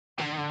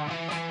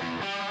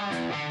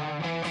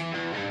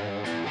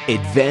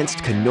Advanced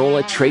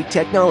canola trait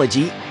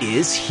technology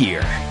is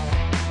here.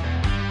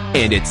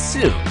 And it's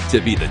soon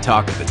to be the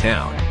talk of the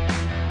town.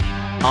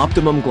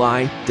 Optimum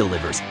Glide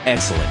delivers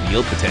excellent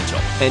yield potential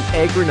and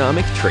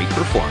agronomic trait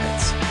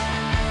performance.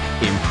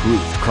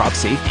 Improved crop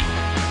safety.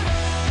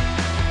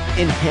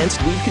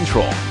 Enhanced weed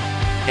control.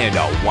 And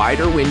a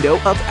wider window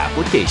of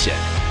application.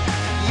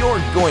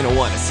 You're going to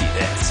want to see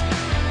this.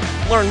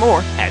 Learn more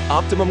at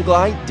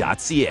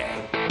OptimumGlide.ca.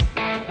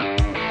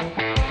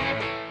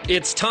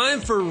 It's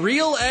time for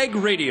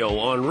RealAg Radio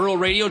on Rural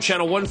Radio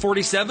Channel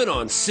 147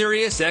 on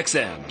Sirius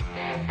XM.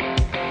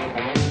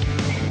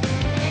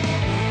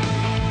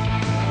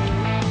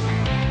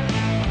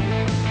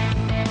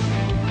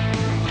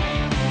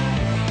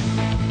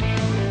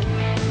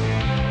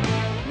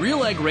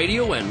 RealAg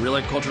Radio and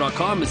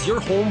RealAgriculture.com is your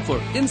home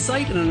for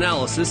insight and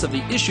analysis of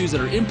the issues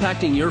that are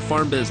impacting your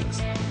farm business.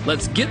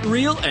 Let's get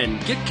real and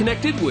get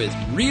connected with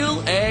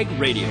RealAg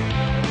Radio.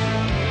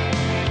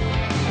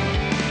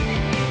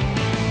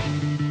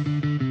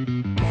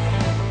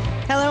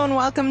 Hello and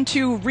welcome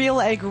to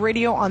RealAg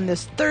Radio on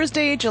this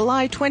Thursday,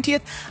 July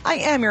 20th. I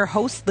am your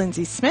host,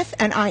 Lyndsey Smith,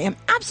 and I am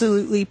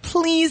absolutely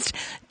pleased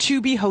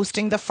to be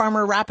hosting the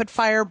Farmer Rapid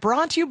Fire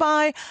brought to you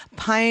by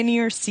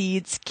Pioneer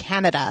Seeds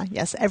Canada.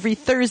 Yes, every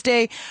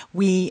Thursday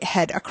we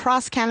head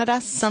across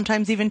Canada,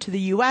 sometimes even to the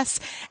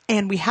U.S.,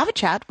 and we have a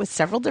chat with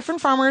several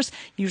different farmers,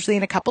 usually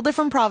in a couple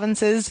different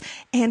provinces,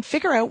 and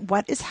figure out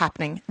what is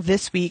happening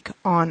this week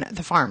on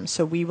the farm.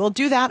 So we will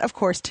do that, of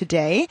course,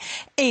 today,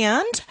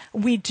 and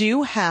we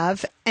do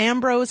have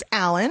Ambrose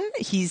Allin.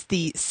 He's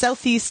the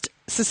Southeast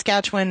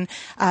Saskatchewan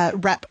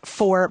rep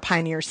for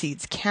Pioneer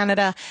Seeds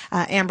Canada.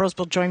 Ambrose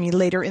will join me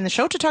later in the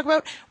show to talk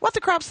about what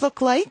the crops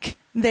look like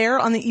there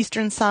on the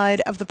eastern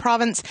side of the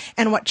province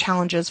and what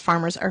challenges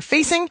farmers are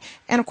facing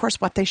and, of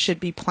course, what they should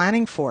be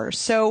planning for.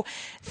 So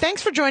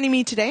thanks for joining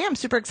me today. I'm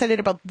super excited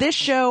about this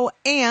show.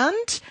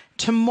 And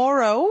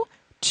tomorrow,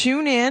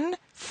 tune in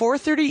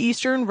 4:30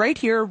 Eastern, right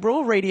here,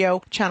 Rural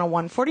Radio, Channel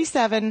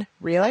 147,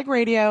 RealAg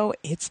Radio.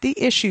 It's the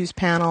Issues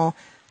Panel.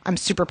 I'm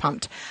super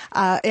pumped.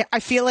 I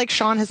feel like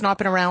Sean has not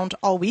been around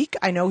all week.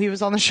 I know he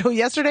was on the show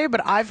yesterday,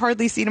 but I've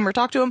hardly seen him or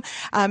talked to him.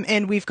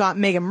 And we've got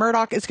Megan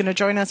Murdoch is going to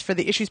join us for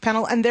the Issues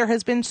Panel. And there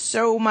has been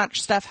so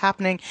much stuff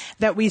happening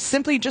that we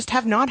simply just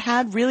have not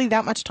had really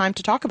that much time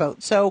to talk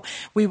about. So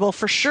we will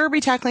for sure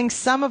be tackling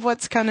some of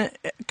what's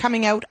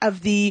coming out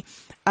of the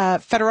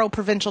federal,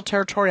 provincial,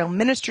 territorial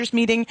ministers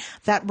meeting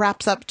that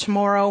wraps up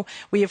tomorrow.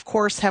 We, of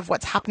course, have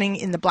what's happening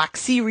in the Black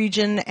Sea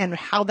region and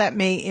how that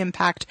may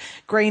impact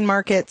grain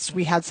markets.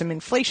 We had some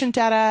inflation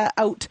data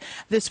out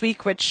this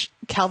week, which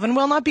Calvin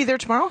will not be there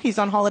tomorrow. He's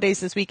on holidays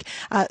this week.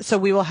 So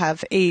we will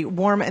have a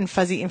warm and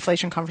fuzzy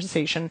inflation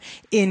conversation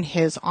in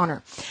his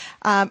honor.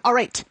 All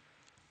right.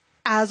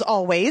 As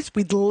always,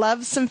 we'd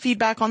love some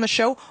feedback on the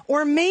show,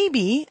 or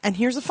maybe, and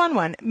here's a fun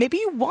one, maybe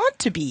you want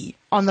to be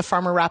on the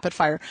Farmer Rapid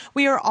Fire.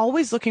 We are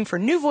always looking for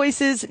new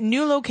voices,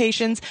 new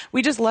locations.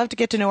 We just love to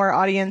get to know our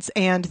audience,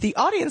 and the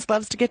audience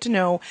loves to get to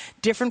know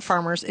different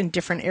farmers in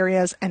different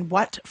areas and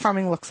what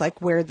farming looks like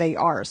where they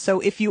are. So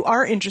if you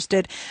are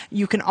interested,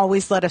 you can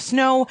always let us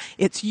know.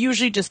 It's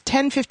usually just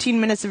 10-15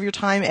 minutes of your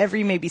time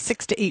every maybe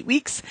 6 to 8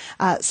 weeks,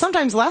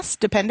 sometimes less,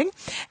 depending.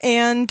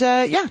 And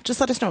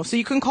just let us know. So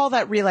you can call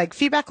that RealAg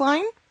feedback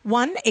line,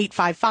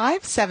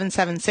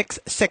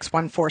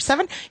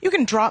 1-855-776-6147. You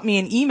can drop me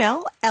an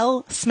email,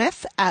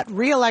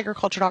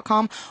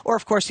 lsmith@realagriculture.com, or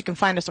of course you can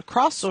find us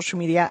across social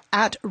media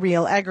at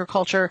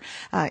RealAgriculture,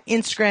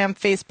 Instagram,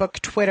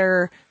 Facebook,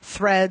 Twitter,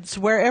 Threads,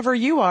 wherever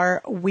you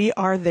are, we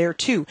are there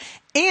too.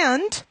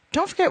 And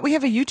don't forget, we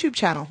have a YouTube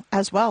channel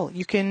as well.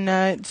 You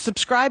can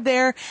subscribe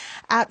there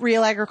at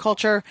Real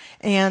Agriculture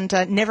and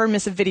never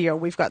miss a video.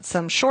 We've got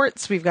some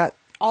shorts. We've got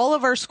all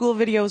of our school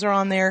videos are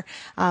on there.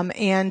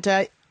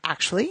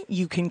 Actually,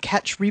 you can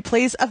catch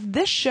replays of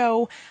this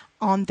show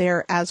on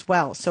there as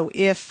well. So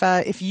if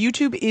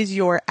YouTube is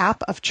your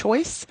app of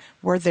choice,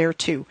 we're there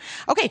too.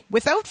 Okay,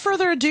 without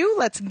further ado,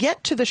 let's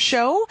get to the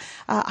show.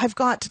 I've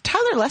got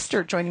Tyler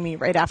Lester joining me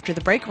right after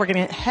the break. We're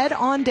going to head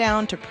on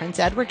down to Prince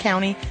Edward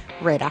County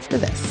right after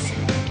this.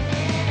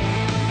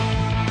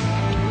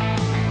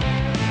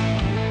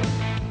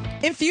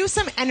 Infuse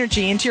some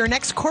energy into your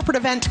next corporate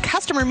event,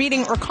 customer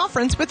meeting, or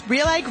conference with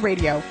RealAg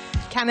Radio,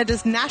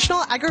 Canada's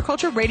national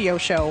agriculture radio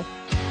show.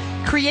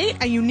 Create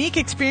a unique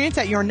experience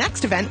at your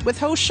next event with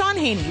host Sean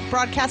Haney,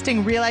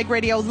 broadcasting RealAg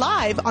Radio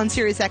live on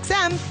Sirius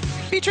XM,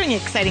 featuring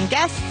exciting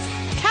guests,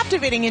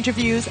 captivating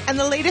interviews, and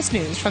the latest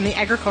news from the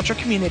agriculture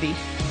community.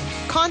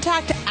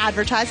 Contact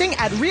advertising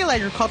at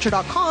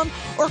realagriculture.com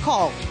or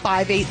call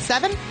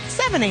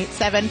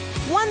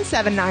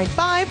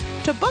 587-787-1795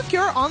 to book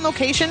your on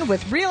location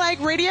with RealAg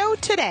Radio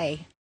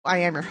today. I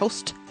am your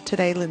host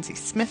today, Lyndsey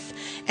Smith,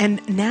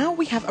 and now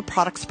we have a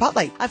product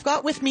spotlight. I've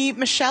got with me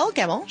Michelle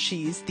Gemmell.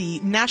 She's the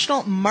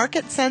National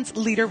Market Sense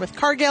Leader with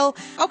Cargill.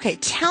 Okay,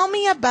 tell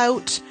me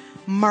about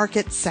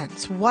Market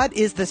Sense. What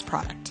is this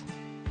product?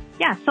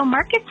 Yeah, so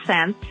Market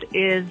Sense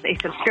is a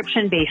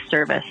subscription-based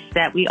service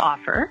that we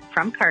offer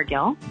from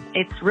Cargill.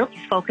 It's really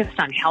focused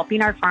on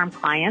helping our farm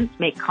clients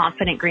make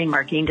confident green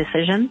marketing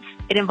decisions.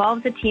 It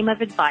involves a team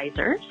of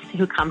advisors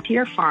who come to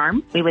your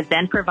farm. We would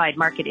then provide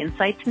market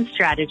insights and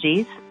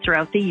strategies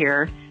throughout the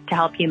year to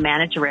help you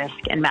manage risk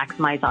and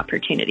maximize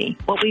opportunity.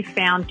 What we've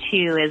found,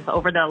 too, is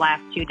over the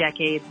last 2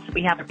 decades,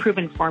 we have a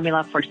proven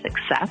formula for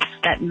success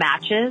that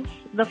matches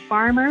the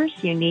farmer's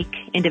unique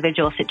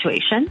individual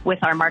situation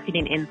with our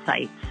marketing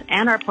insights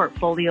and our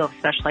portfolio of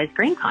specialized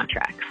grain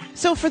contracts.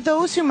 So for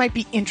those who might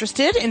be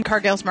interested in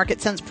Cargill's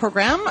Market Sense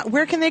program,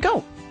 where can they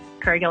go?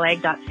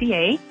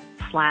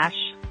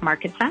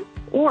 cargillag.ca/marketsense,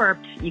 or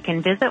you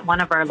can visit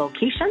one of our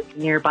locations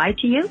nearby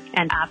to you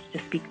and ask to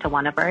speak to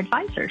one of our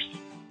advisors.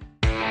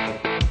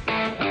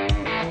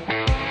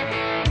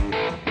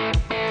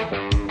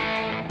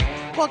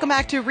 Welcome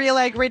back to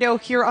RealAg Radio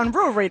here on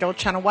Rural Radio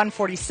Channel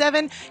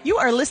 147. You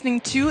are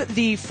listening to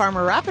the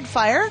Farmer Rapid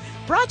Fire,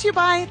 brought to you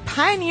by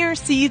Pioneer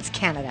Seeds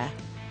Canada.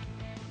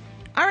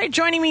 All right,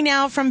 joining me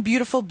now from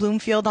beautiful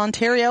Bloomfield,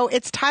 Ontario,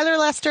 it's Tyler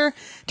Lester.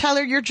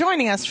 Tyler, you're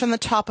joining us from the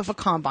top of a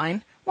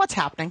combine. What's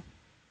happening?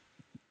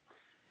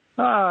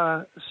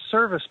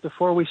 Service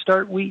before we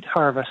start wheat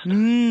harvest.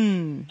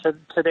 Today's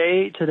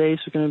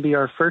going to be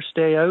our first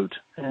day out,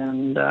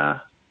 and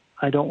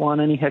I don't want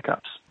any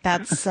hiccups.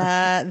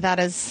 That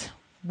is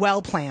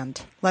well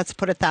planned. Let's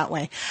put it that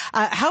way.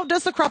 How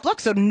does the crop look?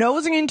 So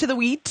nosing into the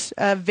wheat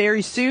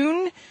very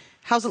soon.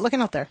 How's it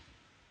looking out there?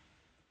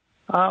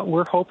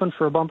 We're hoping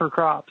for a bumper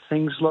crop.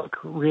 Things look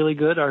really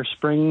good. Our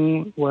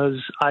spring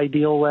was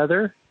ideal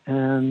weather,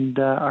 and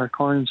our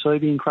corn and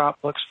soybean crop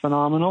looks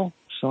phenomenal.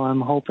 So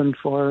I'm hoping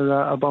for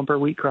a bumper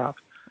wheat crop.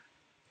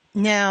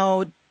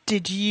 Now,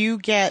 did you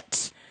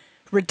get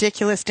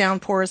ridiculous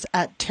downpours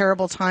at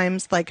terrible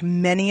times like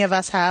many of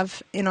us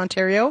have in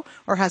Ontario,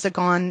 or has it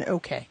gone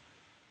okay?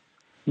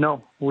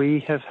 No,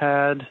 we have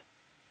had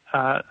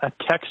a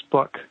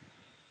textbook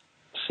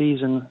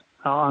season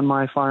on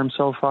my farm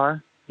so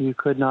far. You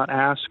could not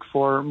ask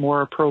for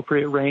more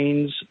appropriate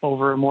rains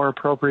over a more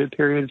appropriate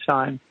period of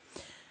time.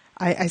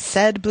 I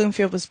said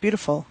Bloomfield was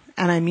beautiful,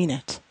 and I mean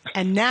it.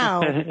 And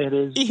now, it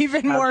is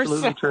even more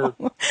so. True.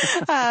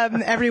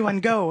 Everyone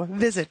go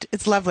visit.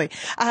 It's lovely.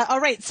 All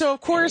right. So,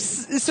 of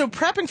course,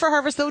 prepping for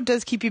harvest, though,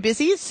 does keep you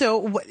busy.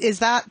 So is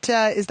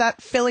that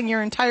filling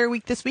your entire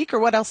week this week, or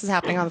what else is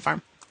happening on the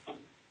farm?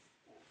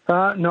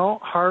 No,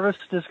 harvest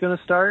is going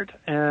to start,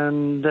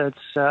 and it's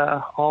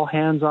all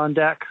hands on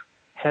deck,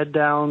 head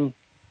down,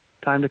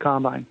 time to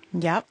combine.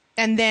 Yep.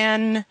 And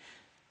then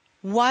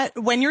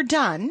when you're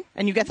done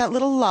and you get that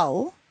little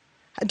lull,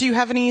 do you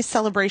have any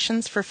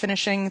celebrations for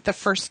finishing the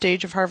first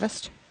stage of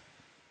harvest?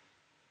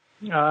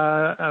 3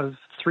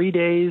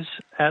 days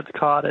at the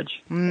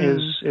cottage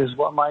is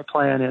what my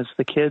plan is.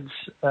 The kids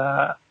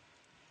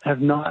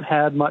have not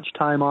had much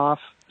time off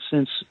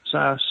since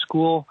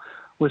school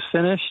was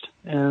finished,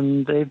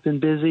 and they've been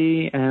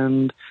busy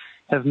and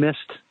have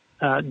missed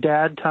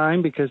dad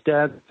time because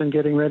dad's been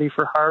getting ready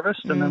for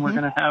harvest, and then we're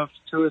going to have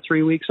 2 or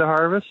 3 weeks of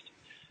harvest.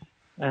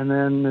 And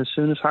then as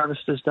soon as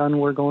harvest is done,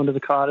 we're going to the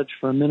cottage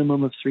for a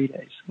minimum of 3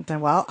 days.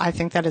 Well, I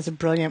think that is a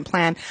brilliant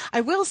plan.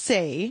 I will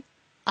say,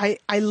 I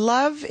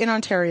love in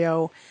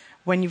Ontario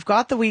when you've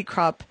got the wheat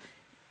crop,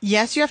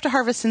 yes, you have to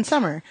harvest in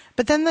summer,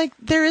 but then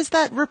there is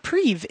that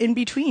reprieve in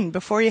between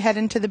before you head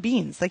into the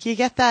beans. Like you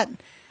get that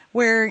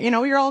where,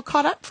 you're all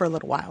caught up for a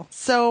little while.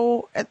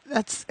 So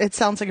it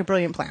sounds like a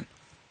brilliant plan.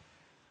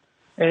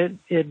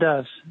 It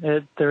does.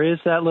 There is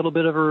that little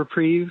bit of a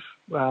reprieve.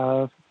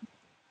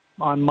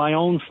 On my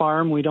own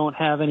farm, we don't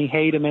have any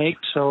hay to make,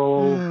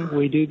 so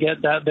we do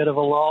get that bit of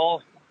a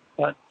lull.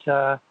 But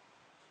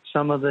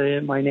some of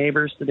my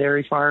neighbors, the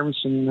dairy farms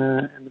and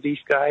the beef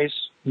guys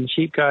and the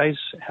sheep guys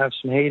have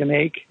some hay to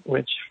make,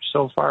 which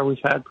so far we've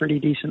had pretty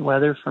decent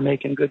weather for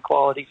making good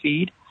quality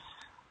feed.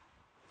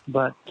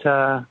 But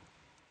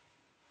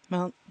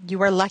well,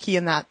 you are lucky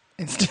in that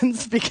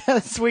instance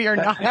because we are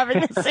not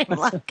having the same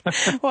luck.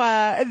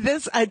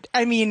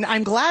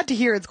 I'm glad to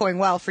hear it's going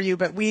well for you,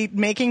 but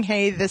making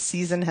hay this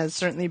season has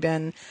certainly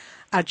been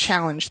a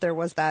challenge. There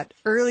was that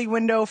early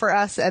window for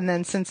us, and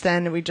then since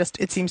then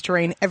it seems to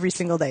rain every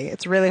single day.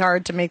 It's really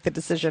hard to make the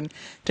decision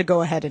to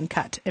go ahead and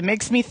cut. It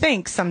makes me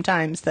think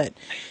sometimes that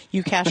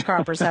you cash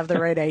croppers have the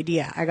right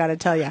idea, I got to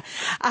tell you.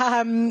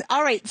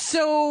 All right,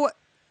 so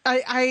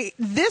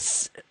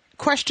this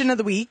question of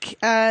the week,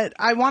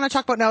 I want to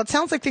talk about now. It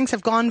sounds like things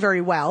have gone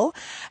very well,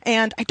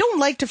 and I don't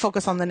like to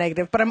focus on the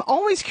negative, but I'm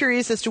always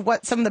curious as to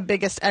what some of the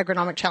biggest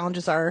agronomic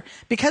challenges are,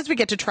 because we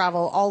get to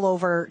travel all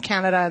over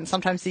Canada and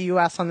sometimes the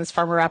U.S. on this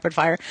Farmer Rapid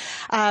Fire.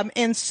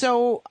 And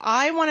so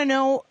I want to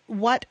know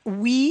what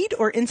weed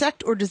or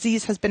insect or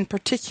disease has been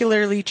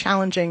particularly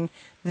challenging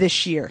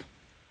this year.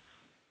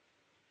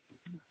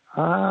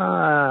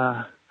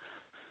 Fleabane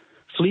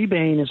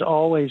is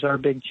always our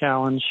big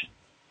challenge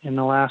in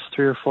the last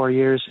 3 or 4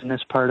 years in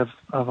this part of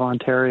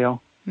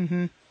Ontario.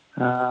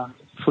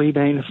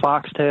 Fleabane,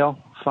 foxtail.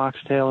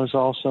 Foxtail is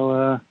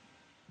also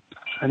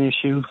an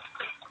issue.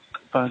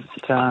 But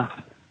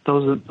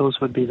those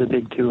would be the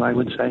big two, I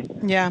would say.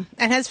 Yeah.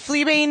 And has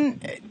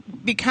fleabane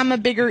become a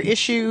bigger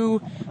issue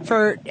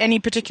for any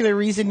particular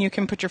reason you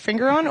can put your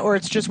finger on, or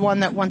it's just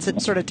one that once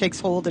it sort of takes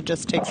hold, it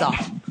just takes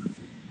off?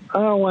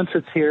 Once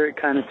it's here, it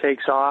kind of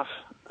takes off.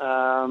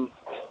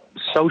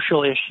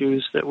 Social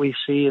issues that we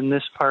see in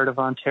this part of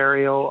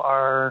Ontario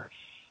are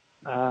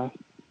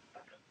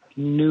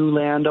new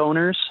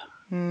landowners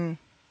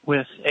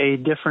with a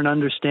different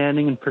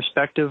understanding and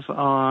perspective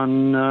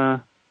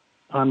on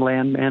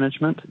land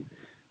management,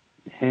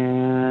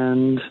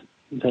 and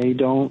they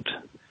don't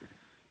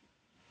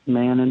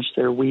manage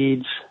their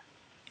weeds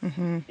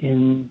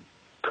in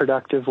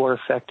productive or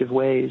effective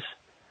ways,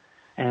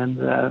 and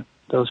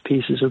those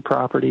pieces of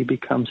property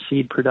become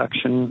seed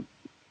production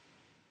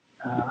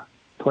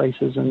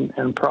places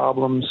and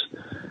problems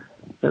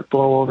that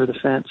blow over the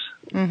fence.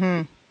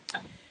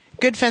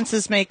 Good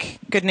fences make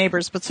good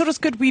neighbors, but so does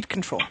good weed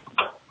control.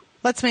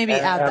 Let's maybe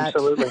add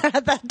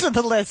that to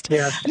the list.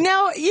 Yes.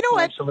 Now, you know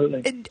what?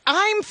 Absolutely.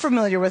 I'm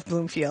familiar with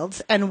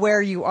Bloomfield and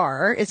where you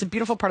are. It's a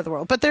beautiful part of the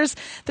world. But there's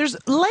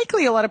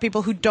likely a lot of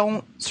people who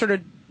don't sort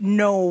of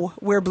know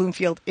where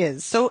Bloomfield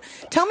is. So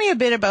tell me a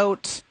bit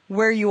about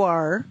where you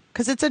are,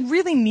 because it's a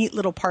really neat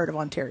little part of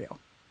Ontario.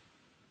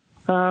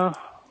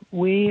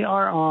 We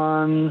are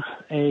on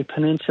a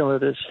peninsula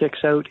that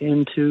sticks out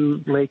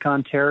into Lake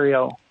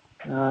Ontario.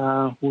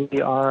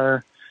 We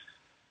are,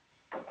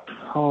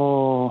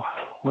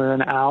 we're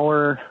an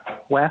hour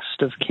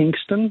west of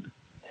Kingston,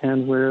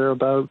 and we're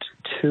about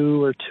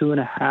 2 or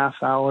 2.5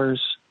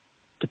 hours,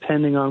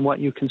 depending on what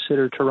you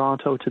consider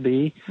Toronto to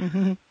be,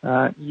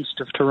 east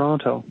of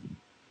Toronto.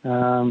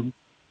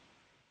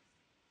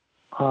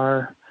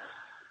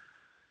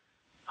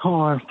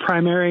 Our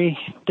primary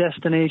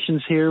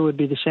destinations here would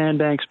be the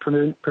Sandbanks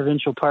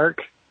Provincial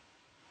Park,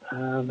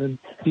 the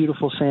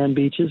beautiful sand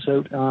beaches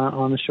out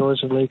on the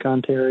shores of Lake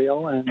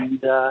Ontario,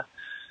 and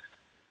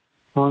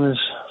there's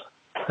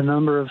a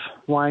number of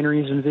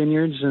wineries and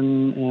vineyards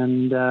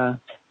and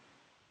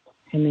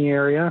in the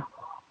area,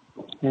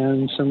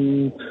 and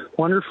some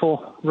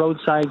wonderful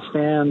roadside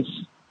stands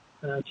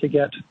to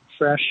get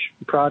fresh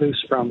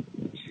produce from.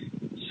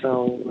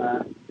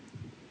 So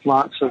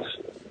lots of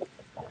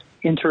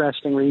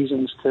interesting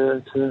reasons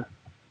to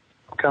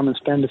come and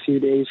spend a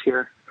few days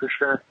here, for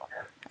sure.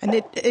 And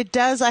it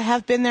does. I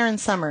have been there in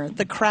summer.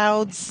 The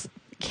crowds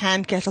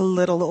can get a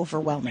little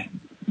overwhelming.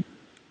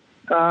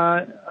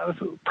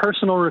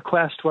 Personal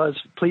request was,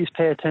 please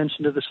pay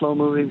attention to the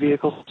slow-moving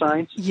vehicle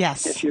signs.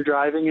 Yes. If you're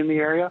driving in the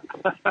area.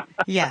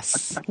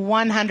 Yes,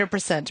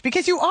 100%.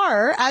 Because you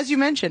are, as you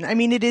mentioned, I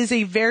mean, it is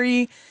a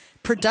very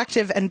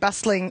productive and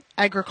bustling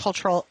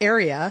agricultural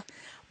area,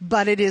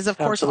 but it is, of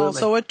course,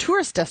 also a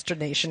tourist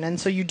destination. And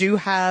so you do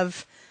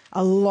have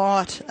a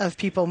lot of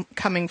people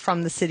coming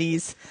from the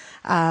cities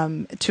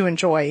to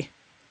enjoy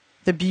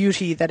the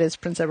beauty that is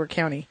Prince Edward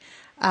County.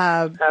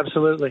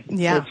 Absolutely.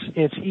 Yeah.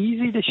 It's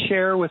easy to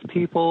share with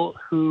people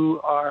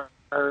who are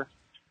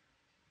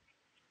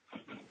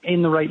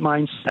in the right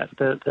mindset,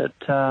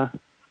 that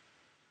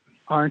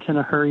aren't in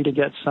a hurry to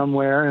get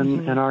somewhere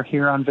and are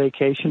here on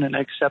vacation and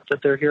accept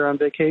that they're here on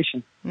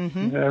vacation.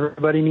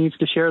 Everybody needs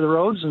to share the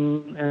roads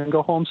and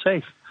go home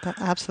safe.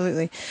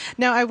 Absolutely.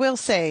 Now, I will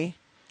say,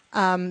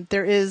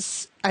 there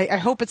is, I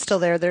hope it's still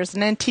there, there's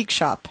an antique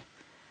shop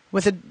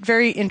with a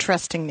very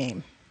interesting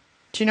name.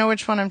 Do you know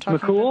which one I'm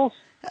talking about?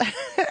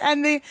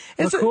 And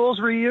McCool's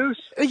Reuse?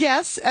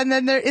 Yes, and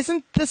then there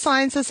isn't the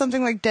sign says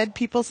something like dead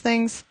people's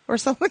things or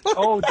something like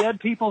that. Dead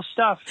people's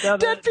stuff.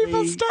 Dead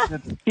people's stuff.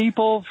 The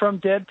people from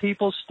Dead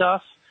People's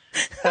Stuff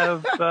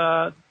have,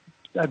 I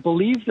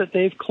believe that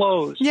they've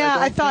closed. Yeah,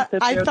 I thought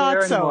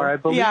so.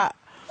 Anymore.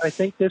 I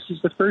think this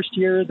is the first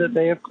year that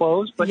they have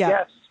closed, but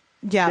yes,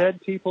 Dead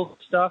People's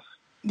Stuff.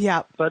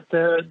 Yeah. But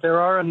there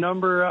are a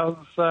number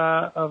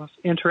of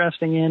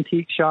interesting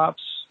antique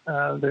shops.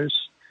 There's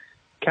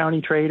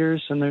County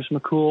Traders, and there's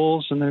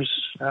McCool's, and there's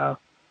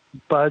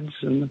Bud's,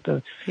 and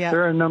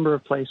there are a number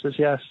of places,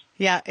 yes.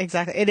 Yeah,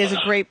 exactly. It is a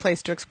great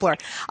place to explore.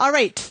 All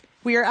right,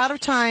 we are out of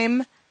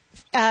time.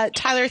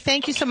 Tyler,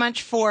 thank you so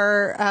much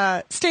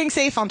for staying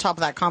safe on top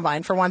of that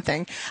combine, for one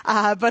thing,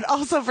 but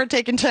also for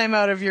taking time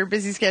out of your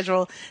busy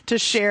schedule to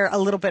share a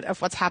little bit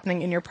of what's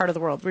happening in your part of the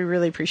world. We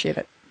really appreciate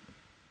it.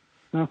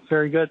 Oh,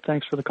 very good.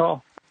 Thanks for the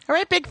call. All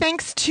right, big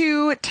thanks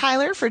to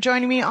Tyler for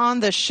joining me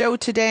on the show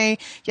today.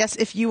 Yes,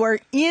 if you are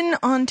in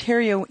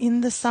Ontario in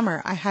the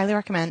summer, I highly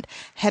recommend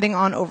heading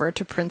on over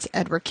to Prince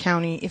Edward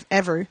County if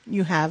ever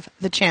you have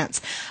the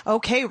chance.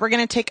 Okay, we're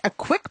going to take a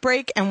quick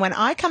break, and when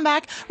I come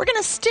back, we're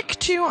going to stick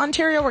to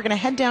Ontario. We're going to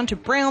head down to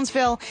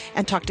Brownsville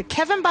and talk to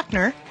Kevin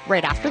Buchner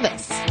right after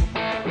this.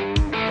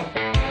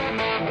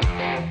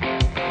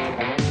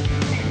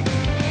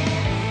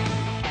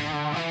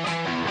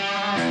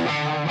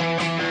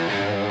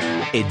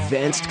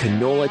 Advanced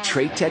canola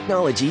trait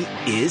technology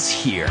is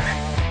here.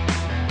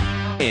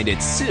 And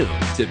it's soon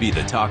to be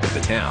the talk of the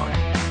town.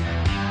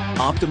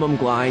 Optimum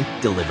Glide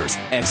delivers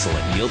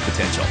excellent yield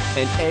potential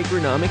and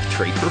agronomic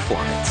trait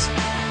performance.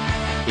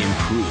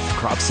 Improved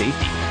crop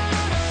safety.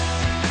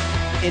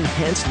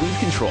 Enhanced weed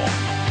control.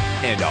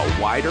 and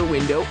a wider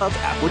window of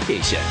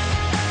application.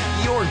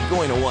 You're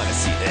going to want to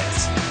see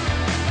this.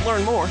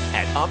 Learn more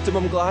at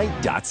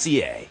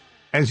OptimumGly.ca.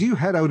 As you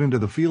head out into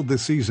the field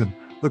this season,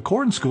 the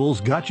Corn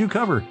School's got you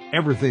covered.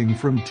 Everything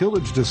from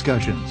tillage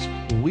discussions,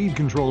 weed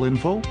control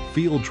info,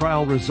 field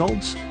trial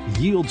results,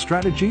 yield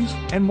strategies,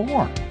 and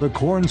more. The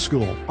Corn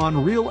School on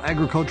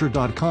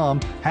RealAgriculture.com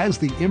has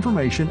the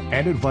information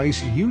and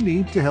advice you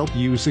need to help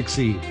you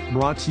succeed.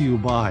 Brought to you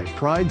by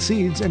Pride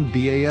Seeds and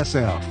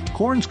BASF.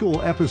 Corn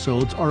School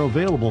episodes are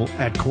available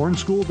at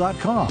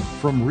cornschool.com,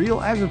 from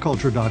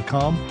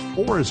RealAgriculture.com,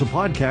 or as a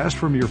podcast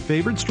from your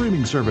favorite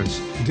streaming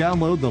service.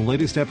 Download the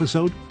latest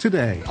episode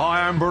today.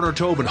 Hi, I'm Bernard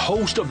Tobin,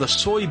 host of the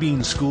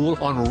Soybean School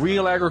on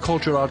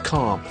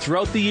RealAgriculture.com.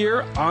 Throughout the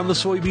year on the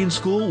Soybean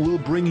School, we'll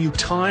bring you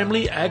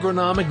timely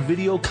agronomic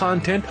video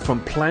content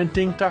from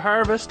planting to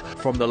harvest,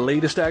 from the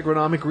latest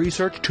agronomic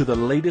research to the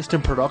latest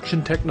in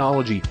production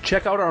technology.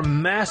 Check out our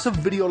massive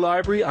video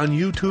library on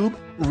YouTube,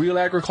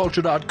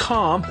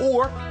 RealAgriculture.com,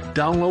 or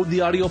download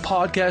the audio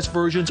podcast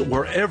versions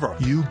wherever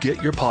you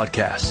get your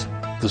podcasts.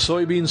 The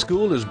Soybean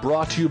School is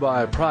brought to you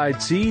by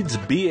Pride Seeds,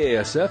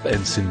 BASF, and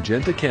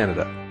Syngenta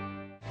Canada.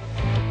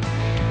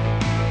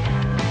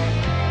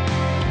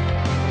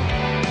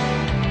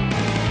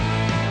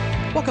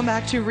 Welcome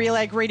back to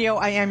RealAg Radio.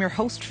 I am your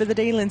host for the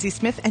day, Lyndsey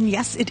Smith. And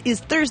yes, it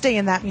is Thursday,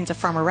 and that means a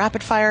Farmer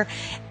Rapid Fire.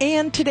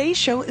 And today's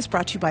show is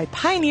brought to you by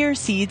Pioneer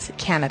Seeds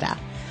Canada.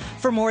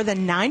 For more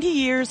than 90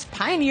 years,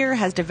 Pioneer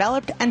has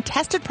developed and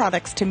tested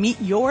products to meet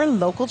your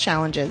local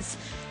challenges.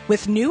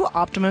 With new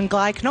Optimum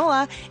Gly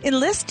canola,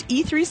 enlist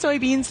E3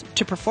 soybeans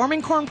to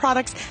performing corn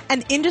products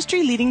and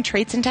industry-leading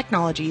traits and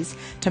technologies.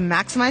 To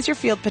maximize your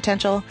field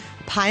potential,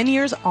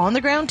 Pioneer's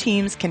on-the-ground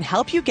teams can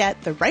help you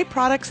get the right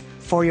products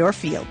for your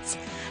fields.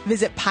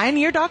 Visit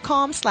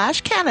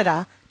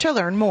pioneer.com/Canada to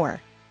learn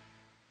more.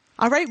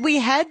 All right, we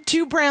head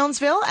to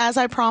Brownsville, as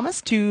I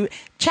promised, to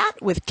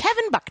chat with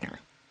Kevin Buchner.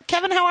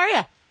 Kevin, how are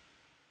you?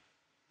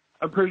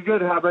 I'm pretty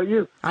good. How about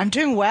you? I'm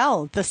doing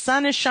well. The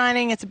sun is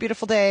shining. It's a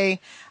beautiful day.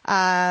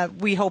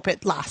 We hope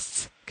it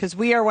lasts, because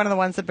we are one of the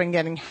ones that have been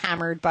getting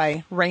hammered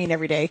by rain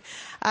every day.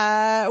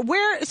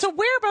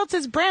 Whereabouts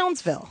is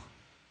Brownsville?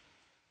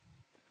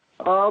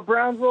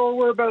 Brownsville,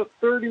 we're about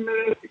 30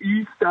 minutes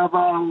east of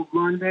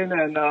London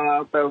and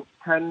about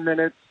 10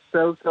 minutes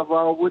south of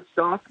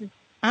Woodstock.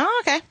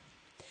 Oh, okay.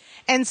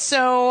 And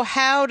so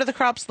how do the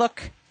crops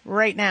look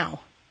right now?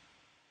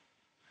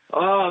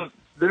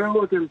 They're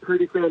looking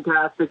pretty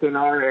fantastic in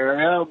our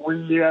area.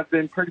 We have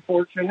been pretty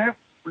fortunate.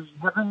 We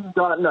haven't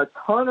gotten a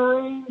ton of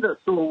rain,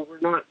 so we're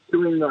not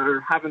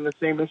having the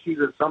same issues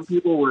as some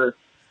people where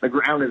the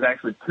ground is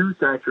actually too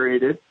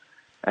saturated.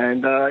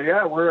 And,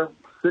 we're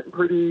sitting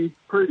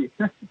pretty.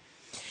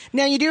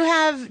 Now, you do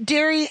have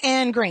dairy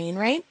and grain,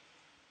 right?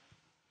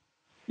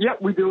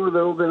 Yep, we do a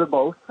little bit of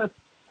both.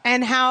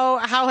 And how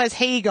has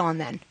hay gone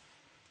then?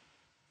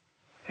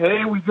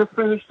 Hey, we just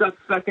finished that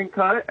second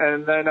cut,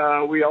 and then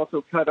we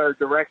also cut our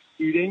direct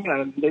seeding,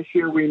 and this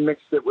year we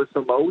mixed it with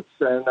some oats,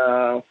 and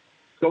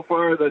so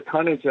far the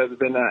tonnage has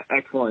been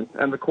excellent,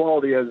 and the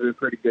quality has been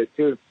pretty good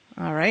too.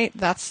 All right,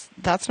 that's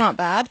not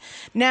bad.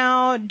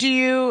 Now, do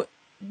you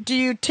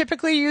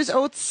typically use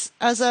oats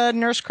as a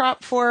nurse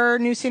crop for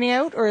new seeding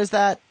out, or is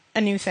that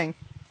a new thing?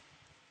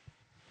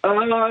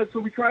 So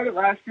we tried it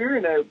last year,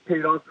 and it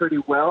paid off pretty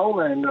well,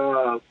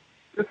 and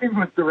just even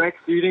with direct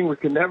seeding, we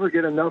could never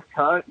get enough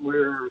cut.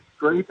 We're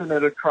scraping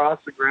it across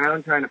the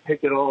ground, trying to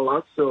pick it all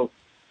up. So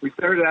we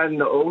started adding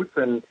the oats,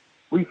 and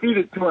we feed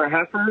it to our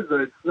heifers.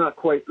 It's not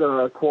quite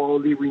the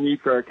quality we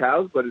need for our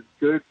cows, but it's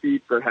good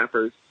feed for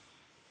heifers.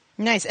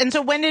 Nice. And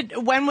so when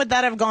would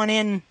that have gone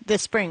in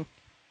this spring?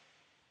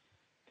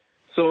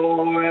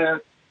 So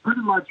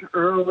pretty much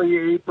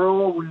early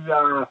April, we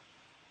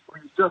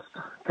just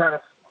kind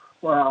of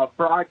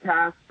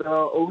broadcast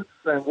oats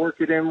and work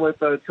it in with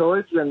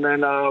tillage, and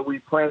then we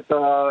plant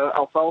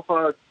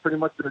alfalfa pretty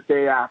much the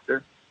day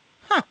after.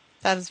 Huh.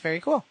 That is very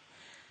cool.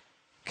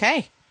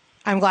 Okay.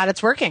 I'm glad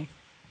it's working.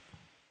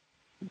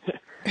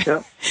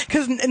 Yeah.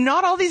 Because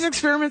not all these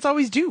experiments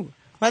always do.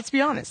 Let's be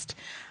honest.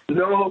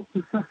 No.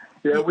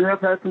 Yeah, we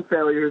have had some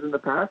failures in the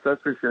past,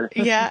 that's for sure.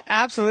 Yeah,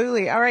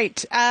 absolutely. All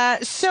right.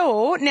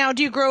 So now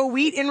do you grow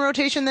wheat in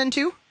rotation then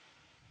too?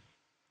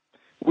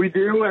 We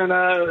do, and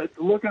it's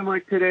looking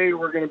like today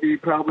we're going to be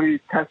probably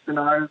testing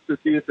ours to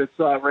see if it's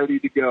ready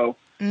to go.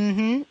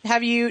 Mm-hmm.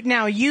 Have you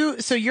now?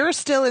 So you're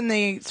still in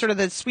the sort of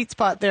the sweet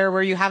spot there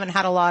where you haven't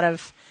had a lot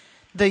of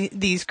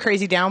these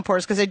crazy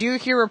downpours, because I do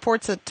hear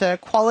reports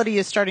that quality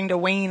is starting to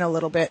wane a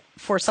little bit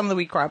for some of the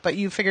wheat crop. But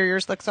you figure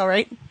yours looks all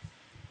right?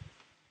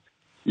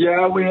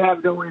 Yeah, we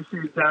have no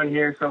issues down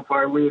here so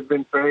far. We have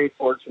been very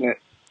fortunate.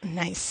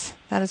 Nice.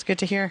 That is good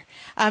to hear.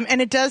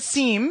 And it does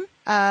seem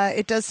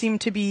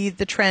to be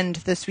the trend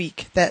this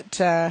week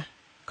that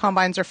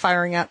combines are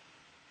firing up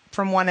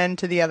from one end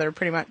to the other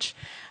pretty much.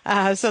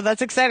 So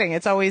that's exciting.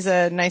 It's always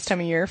a nice time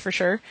of year for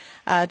sure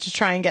to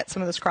try and get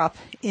some of this crop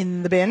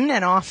in the bin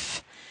and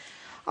off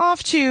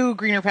to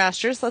greener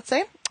pastures, let's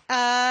say.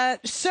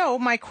 So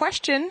my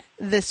question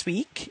this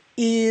week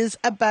is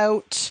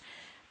about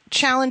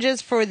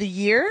challenges for the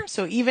year,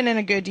 so even in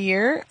a good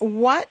year,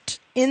 what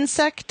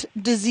insect,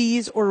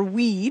 disease, or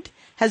weed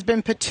has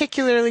been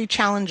particularly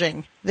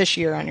challenging this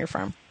year on your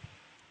farm?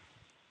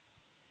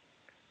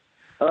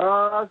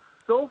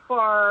 So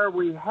far,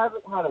 we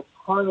haven't had a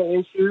ton of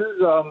issues.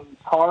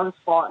 Tar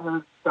spot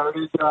has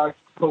started to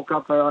poke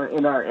up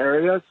in our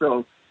area,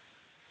 so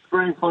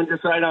spraying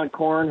fungicide on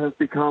corn has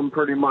become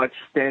pretty much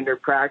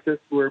standard practice,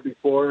 where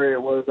before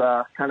it was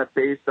kind of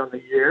based on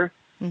the year.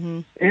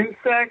 Mm-hmm.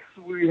 Insects,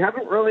 we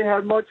haven't really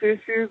had much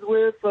issues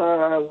with.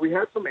 We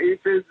had some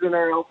aphids in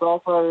our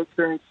alfalfa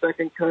during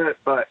second cut,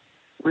 but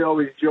we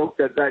always joke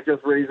that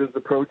just raises the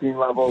protein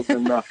levels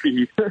in the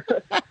feed.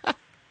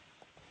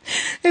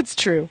 It's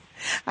true.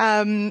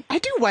 I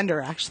do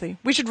wonder, actually.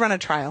 We should run a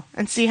trial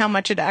and see how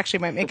much it actually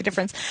might make a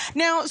difference.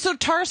 Now, so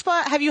tar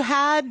spot, have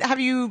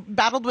you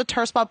battled with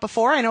tar spot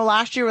before? I know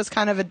last year was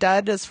kind of a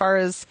dud as far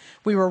as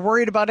we were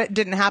worried about it. It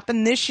didn't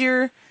happen. This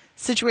year,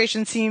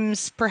 situation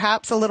seems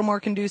perhaps a little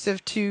more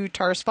conducive to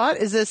tar spot.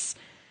 Is this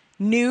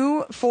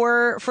new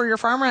for your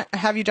farm, or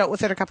have you dealt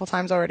with it a couple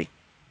times already?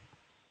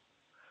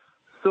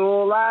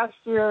 So last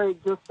year,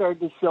 it just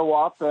started to show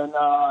up, and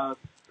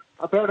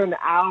about an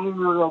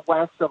hour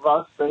west of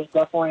us, they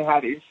definitely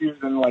had issues,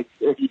 and like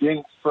if you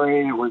didn't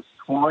spray, it was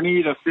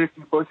 20 to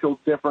 50 bushel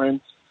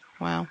difference.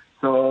 Wow.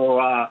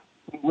 So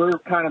we're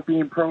kind of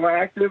being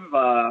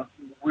proactive.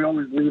 We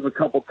always leave a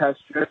couple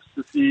test strips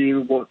to see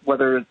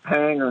whether it's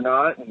paying or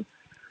not. And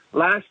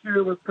last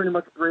year was pretty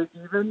much break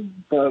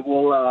even, but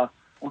we'll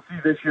see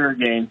this year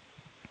again.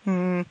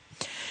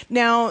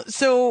 Now,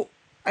 so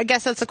I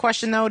guess that's the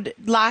question though.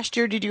 Last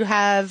year, did you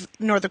have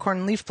northern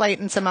corn leaf blight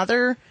and some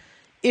other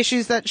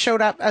issues that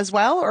showed up as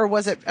well, or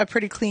was it a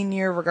pretty clean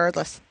year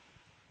regardless?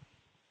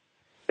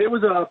 It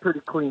was a pretty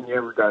clean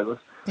year regardless.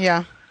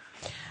 Yeah.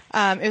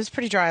 It was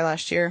pretty dry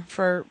last year,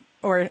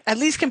 or at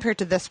least compared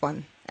to this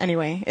one.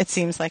 Anyway, it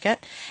seems like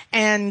it.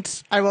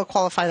 And I will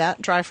qualify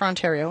that, dry for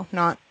Ontario,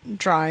 not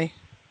dry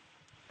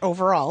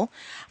overall,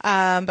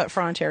 but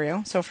for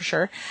Ontario, so for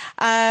sure.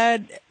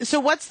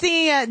 So what's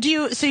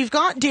the, so you've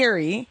got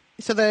dairy.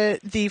 So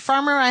the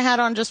farmer I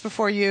had on just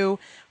before you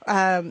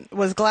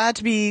was glad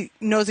to be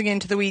nosing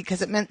into the wheat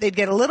because it meant they'd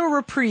get a little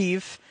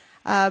reprieve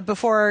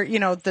before,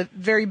 the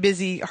very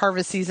busy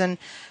harvest season.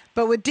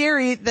 But with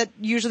dairy, that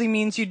usually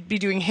means you'd be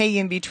doing hay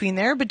in between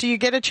there. But do you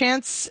get a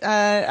chance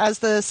as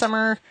the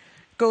summer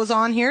goes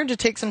on here to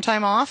take some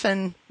time off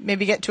and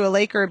maybe get to a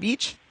lake or a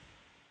beach?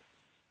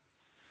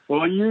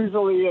 Well,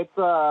 usually it's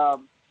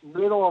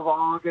middle of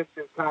August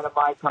is kind of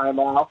my time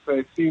off.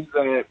 It seems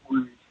that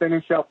we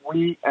finish up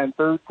wheat and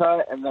third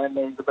cut, and then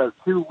there's about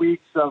 2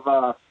 weeks of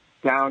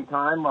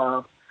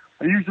downtime.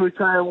 I usually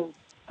try to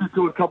get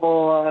to a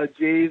couple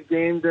Jays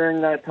games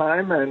during that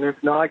time, and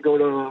if not, go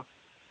to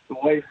the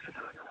wife's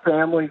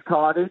family's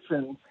cottage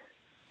and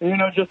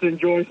just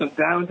enjoy some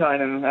downtime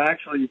and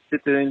actually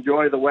get to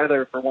enjoy the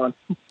weather for once.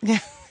 Yeah,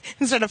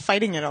 instead of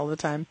fighting it all the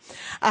time.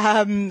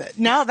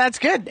 No, that's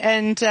good.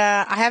 And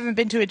I haven't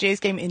been to a Jays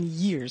game in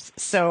years,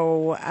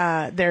 so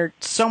they're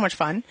so much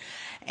fun.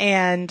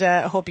 And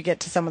I hope you get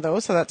to some of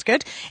those, so that's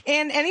good.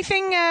 And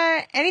anything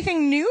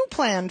new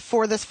planned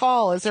for this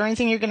fall? Is there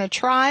anything you're going to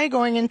try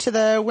going into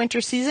the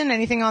winter season?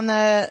 Anything on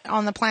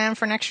the plan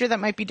for next year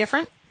that might be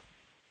different?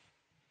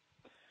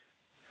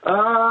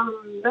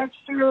 Next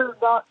year,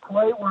 not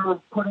quite. We're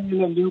putting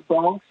in a new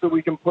bunk so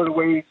we can put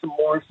away some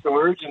more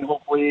storage and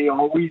hopefully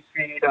always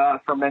feed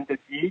fermented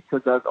feed,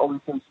 because that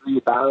always seems to be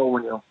a battle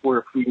when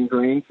we're feeding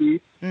grain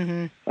feed.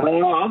 Mm-hmm.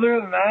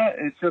 Other than that,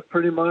 it's just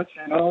pretty much,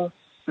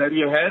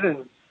 steady ahead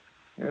and,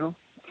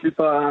 keep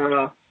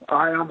an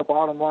eye on the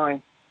bottom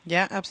line.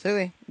 Yeah,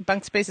 absolutely.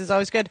 Bunk space is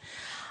always good.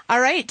 All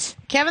right,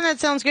 Kevin, that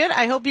sounds good.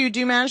 I hope you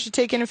do manage to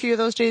take in a few of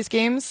those Jays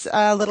games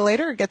a little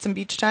later, get some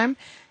beach time.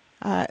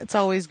 It's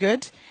always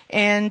good.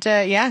 And,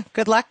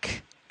 good luck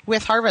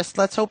with harvest.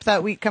 Let's hope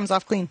that wheat comes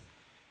off clean.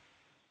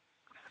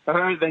 All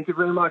right. Thank you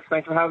very much.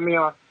 Thanks for having me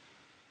on.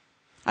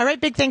 All right.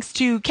 Big thanks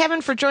to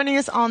Kevin for joining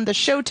us on the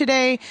show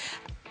today.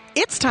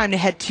 It's time to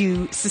head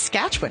to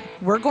Saskatchewan.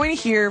 We're going to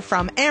hear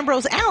from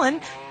Ambrose Allin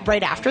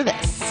right after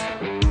this.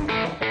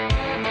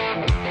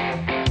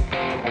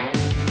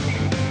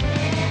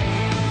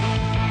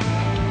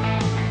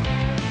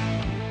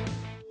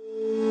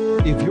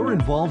 If you're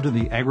involved in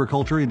the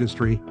agriculture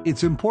industry,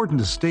 it's important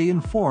to stay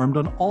informed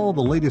on all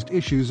the latest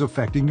issues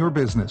affecting your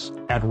business.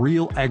 At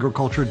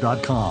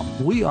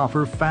RealAgriculture.com, we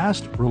offer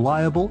fast,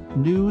 reliable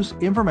news,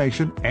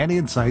 information, and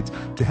insights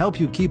to help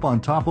you keep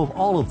on top of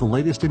all of the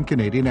latest in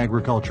Canadian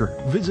agriculture.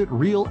 Visit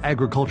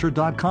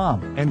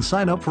RealAgriculture.com and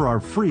sign up for our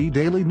free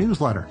daily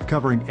newsletter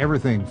covering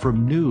everything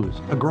from news,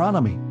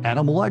 agronomy,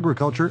 animal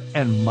agriculture,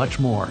 and much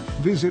more.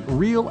 Visit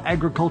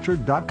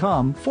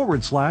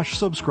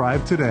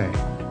RealAgriculture.com/subscribe today.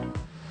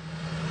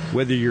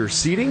 Whether you're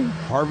seeding,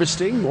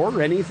 harvesting,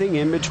 or anything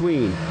in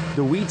between,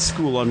 the Wheat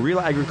School on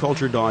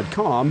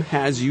RealAgriculture.com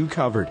has you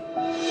covered.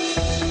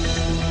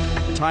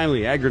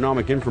 Timely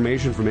agronomic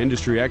information from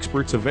industry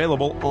experts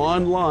available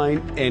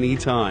online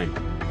anytime.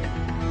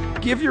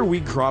 Give your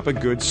wheat crop a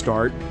good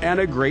start and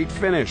a great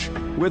finish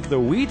with the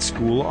Wheat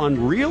School on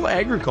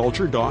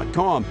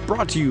RealAgriculture.com.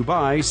 Brought to you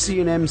by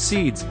C&M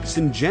Seeds,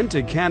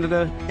 Syngenta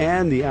Canada,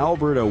 and the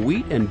Alberta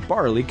Wheat and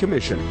Barley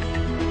Commission.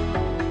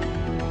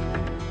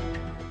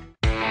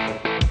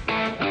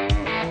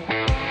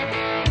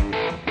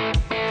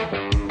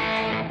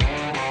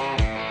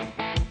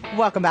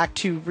 Welcome back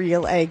to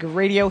Real Ag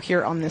Radio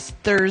here on this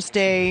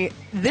Thursday.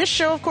 This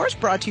show, of course,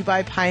 brought to you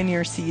by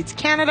Pioneer Seeds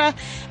Canada.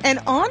 And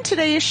on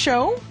today's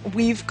show,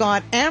 we've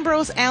got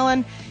Ambrose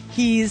Allin.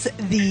 He's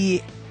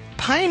the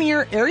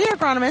Pioneer area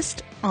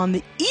agronomist on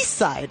the east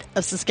side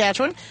of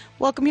Saskatchewan.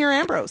 Welcome here,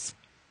 Ambrose.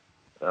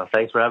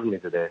 Thanks for having me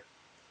today.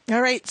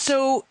 All right.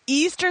 So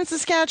eastern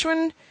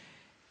Saskatchewan,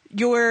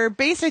 you're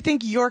based, I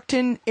think,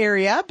 Yorkton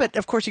area, but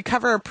of course you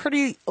cover a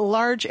pretty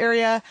large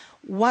area.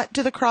 What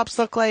do the crops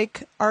look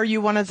like? Are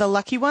you one of the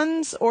lucky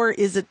ones, or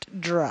is it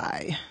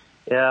dry?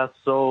 Yeah,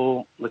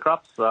 so the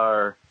crops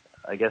are,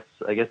 I guess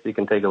you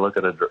can take a look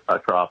at a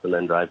crop and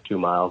then drive 2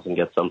 miles and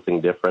get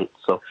something different.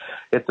 So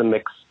it's a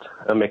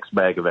mixed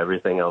bag of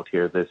everything out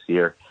here this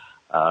year.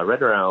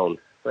 Right around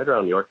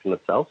Yorkton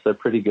itself, they're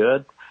pretty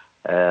good.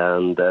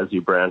 And as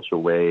you branch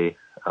away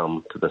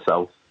to the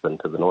south and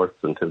to the north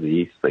and to the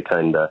east, they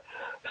kind of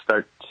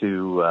start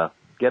to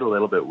get a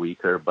little bit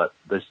weaker, but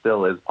there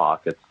still is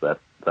pockets that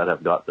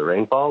have got the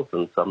rainfalls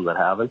and some that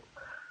haven't,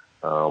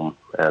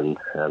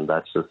 and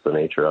that's just the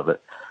nature of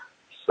it.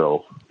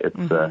 So it's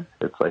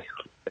like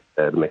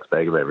a mixed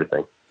bag of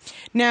everything.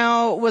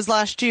 Now, was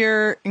last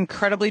year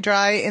incredibly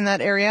dry in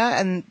that area,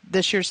 and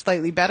this year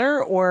slightly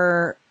better,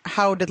 or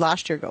how did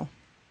last year go?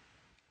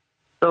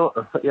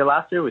 So yeah,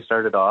 last year we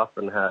started off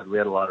and we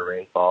had a lot of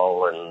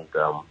rainfall, and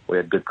we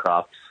had good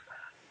crops,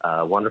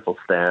 wonderful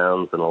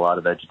stands, and a lot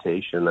of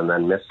vegetation, and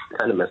then missed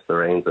the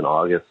rains in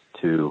August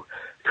to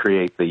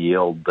create the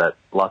yield that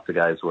lots of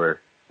guys were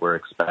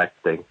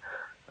expecting.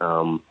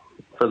 For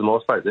the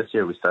most part, this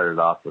year we started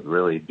off with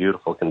really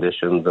beautiful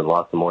conditions and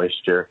lots of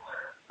moisture,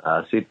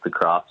 seeded the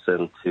crops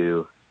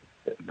into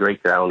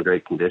great ground,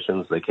 great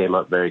conditions. They came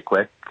up very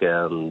quick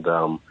and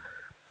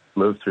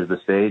moved through the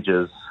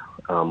stages,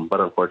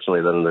 but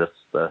unfortunately then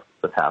the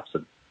taps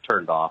had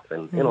turned off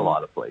in a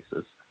lot of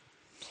places.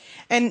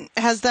 And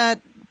has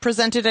that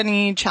presented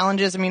any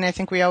challenges? I mean, I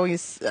think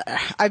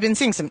I've been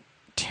seeing some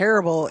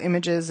terrible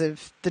images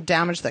of the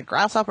damage that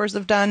grasshoppers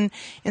have done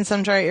in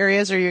some dry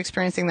areas. Are you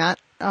experiencing that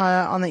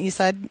on the east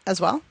side as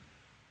well?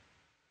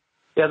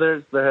 Yeah,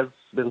 there has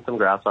been some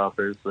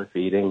grasshoppers they're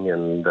feeding,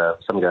 and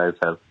some guys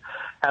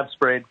have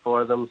sprayed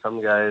for them.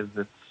 Some guys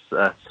it's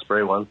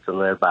spray once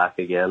and they're back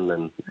again,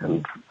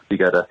 and you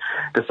got to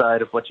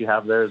decide if what you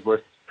have there is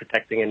worth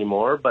protecting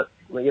anymore. But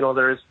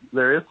there is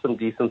some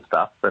decent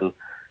stuff, and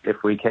if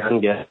we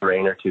can get a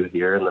rain or two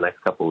here in the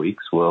next couple of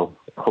weeks, we'll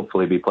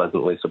hopefully be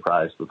pleasantly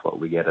surprised with what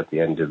we get at the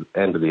end of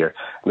the year.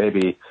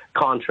 Maybe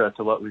contra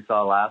to what we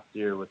saw last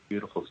year with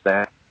beautiful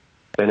stand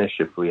finish.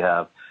 If we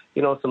have,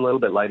 some little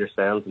bit lighter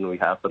stands and we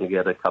happen to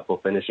get a couple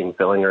finishing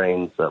filling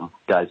rains,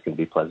 guys can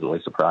be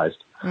pleasantly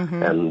surprised.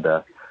 Mm-hmm. And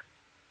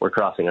we're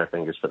crossing our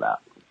fingers for that.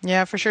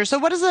 Yeah, for sure. So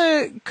what does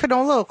a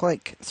canola look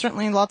like?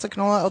 Certainly lots of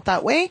canola out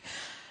that way.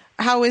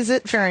 How is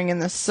it faring in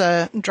this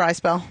dry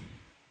spell?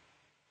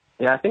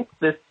 Yeah, I think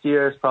this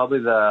year is probably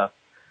the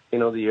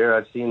year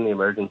I've seen the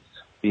emergence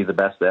be the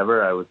best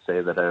ever. I would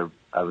say that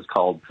I was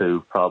called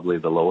to probably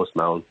the lowest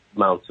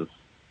amounts of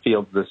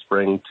fields this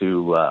spring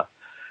to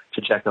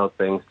check out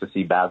things, to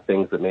see bad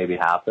things that maybe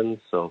happened.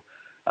 So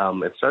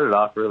it started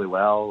off really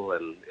well,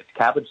 and it's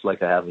cabbage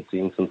like I haven't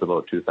seen since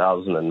about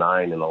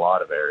 2009 in a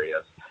lot of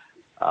areas.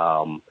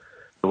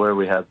 Where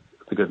we had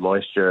the good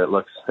moisture, it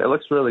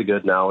looks really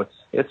good now.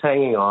 It's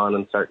hanging on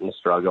and starting to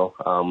struggle.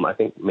 I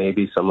think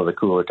maybe some of the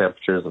cooler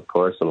temperatures, of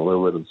course, and a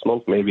little bit of the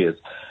smoke maybe has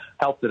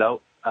helped it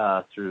out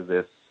through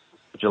this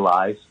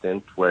July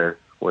stint where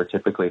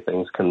typically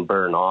things can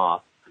burn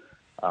off.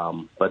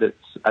 But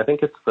I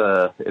think it's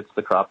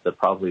the crop that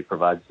probably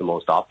provides the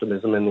most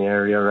optimism in the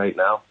area right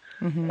now.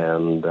 Mm-hmm.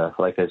 And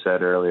like I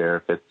said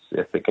earlier,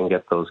 if it can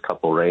get those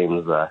couple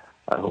rains, I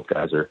hope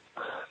guys are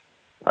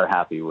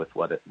happy with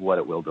what it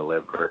will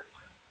deliver.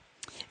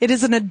 It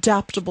is an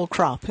adaptable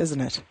crop,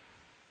 isn't it?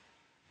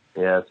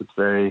 Yes, it's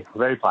very,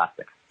 very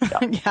plastic.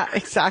 Yeah. Yeah,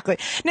 exactly.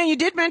 Now, you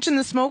did mention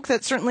the smoke.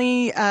 That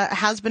certainly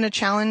has been a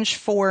challenge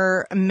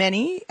for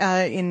many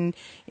in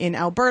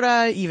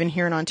Alberta, even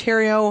here in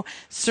Ontario.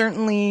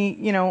 Certainly,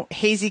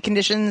 hazy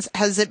conditions.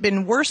 Has it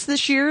been worse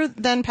this year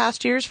than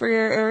past years for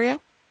your area?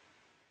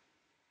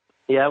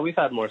 Yeah, we've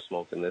had more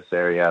smoke in this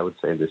area, I would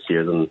say, this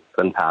year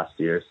than past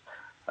years.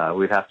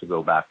 We'd have to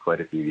go back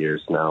quite a few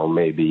years now,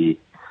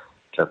 maybe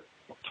to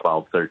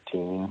 12,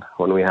 13,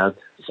 when we had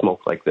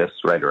smoke like this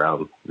right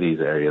around these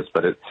areas.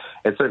 But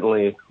there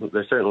certainly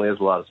is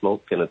a lot of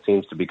smoke, and it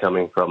seems to be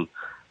coming from,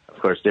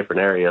 of course,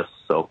 different areas.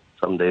 So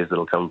some days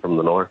it'll come from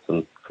the north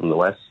and from the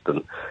west,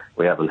 and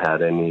we haven't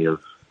had any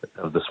of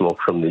the smoke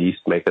from the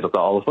east make it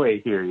all the way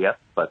here yet.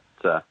 But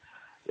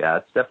yeah,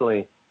 it's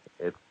definitely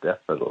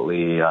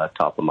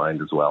top of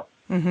mind as well.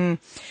 Mm-hmm.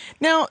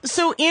 Now,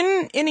 so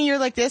in a year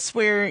like this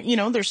where, you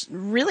know, there's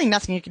really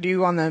nothing you can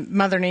do on the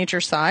Mother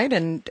Nature side,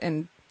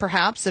 and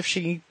perhaps if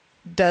she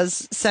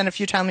does send a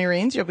few timely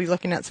rains, you'll be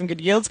looking at some good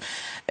yields.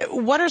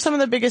 What are some of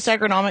the biggest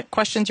agronomic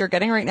questions you're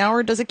getting right now,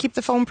 or does it keep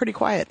the phone pretty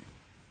quiet?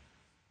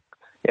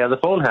 Yeah, the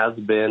phone has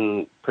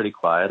been pretty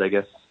quiet. I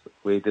guess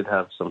we did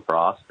have some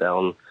frost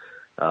down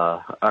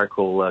our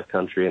coal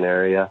country and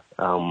area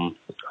on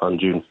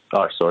July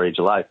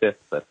 5th,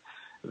 but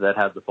that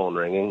had the phone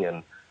ringing,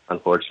 and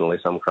unfortunately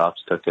some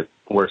crops took it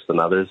worse than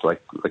others.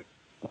 Like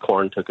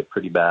corn took it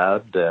pretty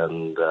bad,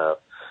 and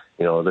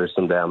you know, there's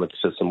some damage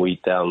to some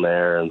wheat down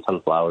there and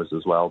sunflowers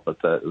as well,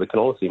 but the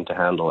canola seemed to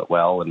handle it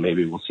well, and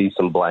maybe we'll see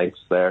some blanks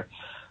there.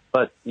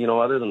 But, you know,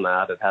 other than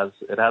that, it has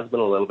been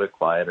a little bit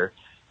quieter.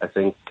 I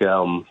think,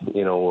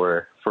 you know,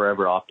 we're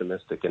forever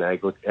optimistic in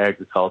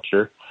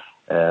agriculture,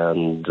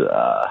 and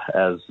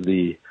as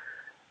the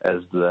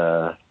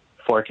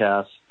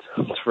forecast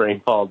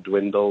rainfall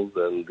dwindles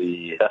and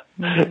the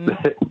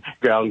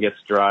ground gets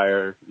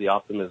drier, the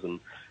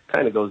optimism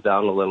kind of goes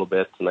down a little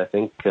bit. And I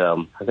think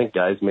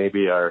guys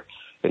maybe are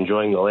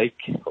enjoying the lake,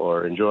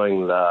 or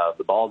enjoying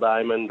the ball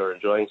diamond, or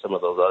enjoying some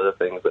of those other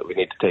things that we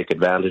need to take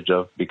advantage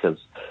of, because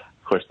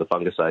of course the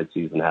fungicide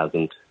season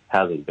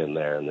hasn't been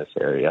there in this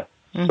area.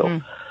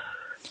 So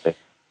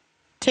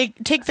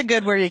take the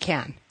good where you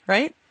can,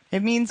 right?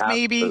 It means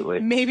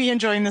maybe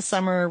enjoying the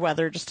summer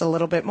weather just a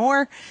little bit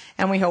more,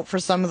 and we hope for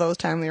some of those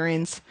timely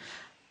rains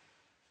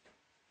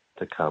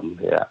to come.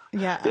 Yeah.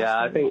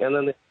 I think, and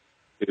then the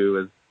thing too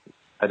is,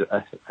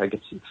 I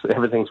guess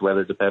everything's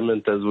weather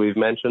dependent, as we've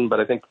mentioned, but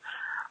I think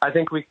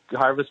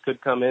harvest could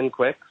come in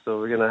quick, so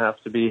we're going to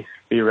have to be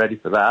ready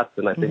for that.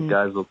 And I think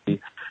guys will be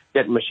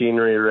getting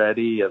machinery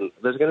ready, and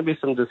there's going to be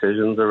some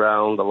decisions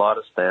around a lot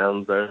of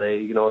stands. Are they,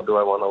 you know, do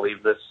I want to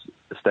leave this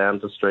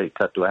stand to straight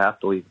cut? Do I have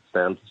to leave the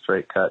stand to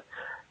straight cut?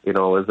 You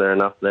know, is there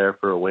enough there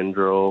for a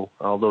windrow?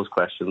 All those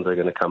questions are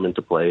going to come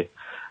into play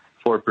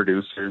for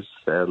producers,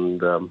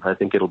 and I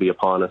think it'll be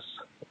upon us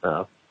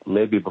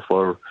maybe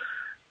before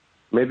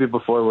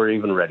we're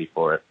even ready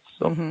for it.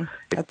 So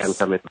it can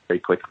come in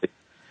very quickly.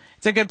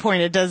 It's a good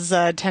point. It does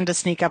tend to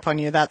sneak up on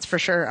you, that's for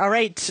sure. All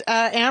right,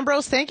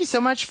 Ambrose, thank you so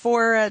much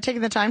for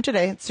taking the time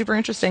today. It's super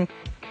interesting.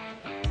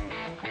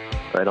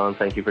 Right on.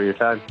 Thank you for your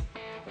time.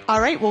 All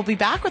right, we'll be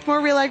back with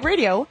more RealAg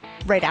Radio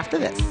right after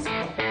this.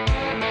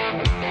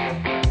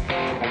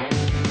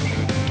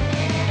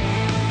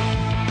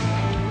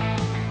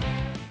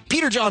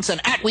 Peter Johnson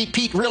at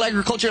WheatPete,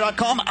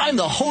 RealAgriculture.com. I'm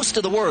the host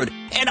of The Word,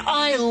 and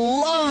I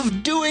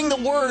love doing The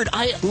Word.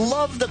 I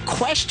love the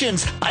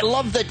questions. I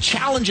love the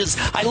challenges.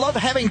 I love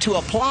having to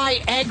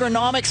apply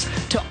agronomics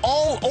to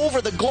all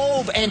over the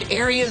globe and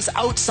areas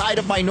outside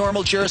of my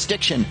normal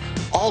jurisdiction.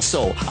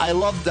 Also, I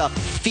love the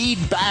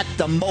feedback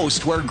the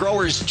most, where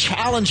growers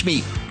challenge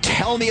me,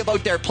 tell me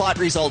about their plot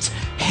results,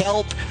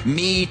 help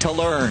me to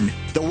learn.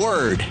 The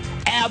Word,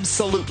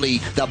 absolutely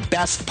the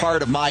best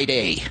part of my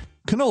day.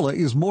 Canola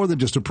is more than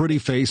just a pretty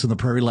face in the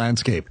prairie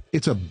landscape.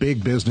 It's a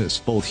big business,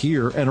 both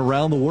here and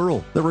around the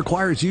world, that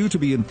requires you to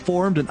be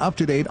informed and up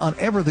to date on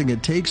everything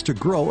it takes to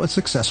grow a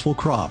successful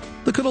crop.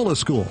 The Canola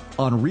School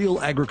on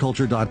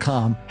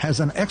RealAgriculture.com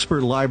has an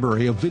expert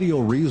library of video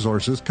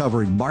resources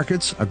covering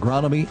markets,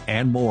 agronomy,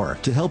 and more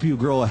to help you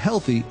grow a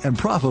healthy and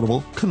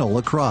profitable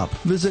canola crop.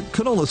 Visit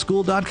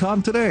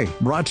canolaschool.com today.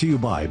 Brought to you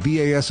by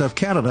BASF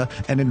Canada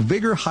and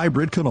Invigor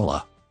Hybrid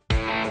Canola.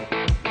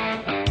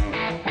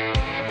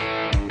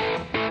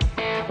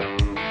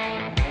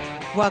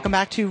 Welcome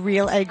back to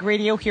RealAg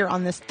Radio here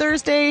on this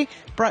Thursday,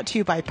 brought to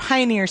you by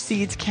Pioneer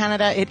Seeds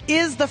Canada. It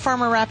is the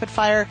Farmer Rapid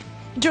Fire.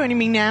 Joining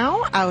me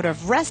now out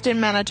of Reston,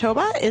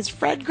 Manitoba is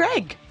Fred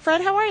Grieg. Fred,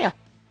 how are you?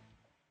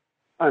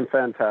 I'm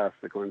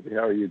fantastic, Lyndsey.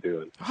 How are you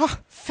doing? Oh,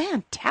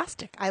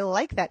 fantastic. I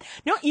like that.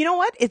 No, you know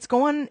what? It's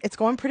going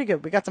pretty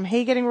good. We got some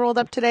hay getting rolled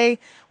up today,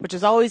 which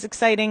is always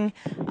exciting.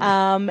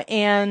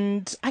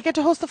 And I get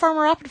to host the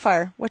Farmer Rapid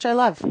Fire, which I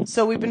love.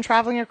 So we've been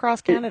traveling across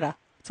Canada.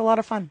 It's a lot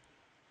of fun.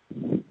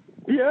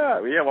 Yeah.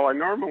 Well,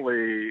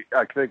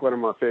 I think one of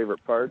my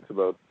favorite parts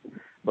about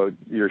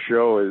your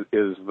show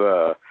is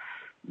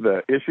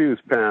the issues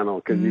panel,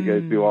 because you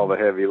guys do all the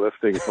heavy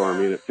lifting for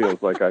me, and it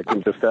feels like I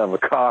can just have a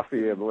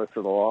coffee and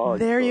listen along.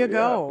 There you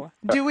go.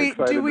 Do we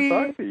to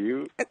talk to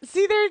you.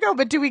 See, there you go.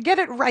 But do we get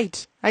it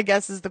right, I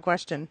guess, is the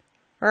question.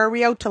 Or are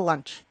we out to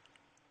lunch?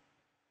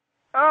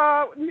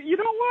 You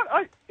know what?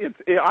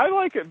 I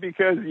like it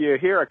because you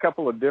hear a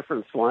couple of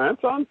different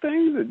slants on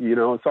things that, you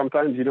know,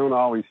 sometimes you don't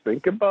always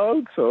think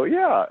about. So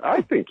yeah,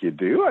 I think you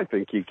do. I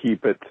think you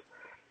keep it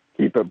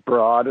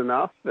broad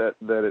enough that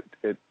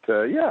it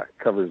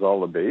covers all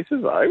the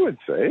bases, I would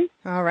say.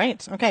 All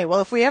right. Okay.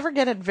 Well, if we ever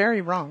get it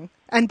very wrong,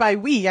 and by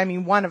we, I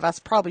mean one of us,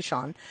 probably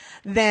Sean,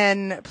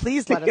 then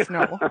please let us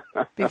know,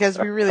 because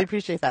we really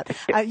appreciate that.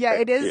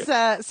 It is.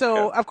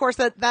 Of course,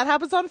 that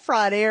happens on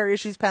Friday, our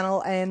issues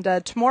panel,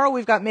 and tomorrow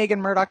we've got Megan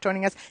Murdoch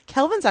joining us.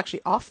 Kelvin's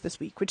actually off this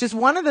week, which is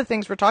one of the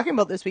things we're talking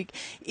about this week,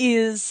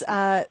 is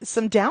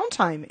some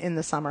downtime in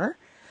the summer.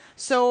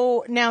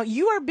 So now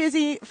you are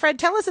busy. Fred,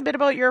 tell us a bit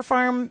about your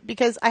farm,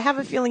 because I have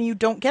a feeling you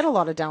don't get a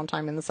lot of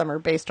downtime in the summer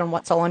based on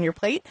what's all on your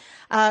plate.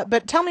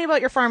 But tell me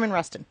about your farm in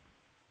Reston.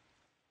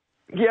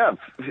 Yeah,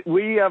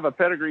 we have a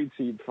pedigreed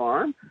seed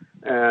farm,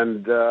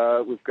 and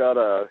we've got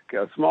a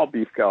small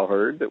beef cow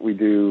herd that we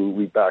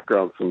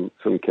background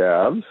some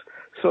calves.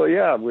 So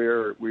yeah, we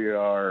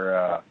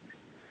are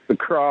the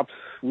crops.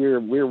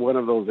 We're one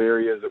of those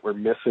areas that we're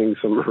missing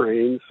some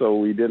rain, so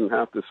we didn't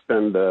have to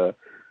spend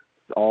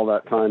all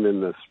that time in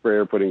the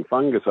sprayer putting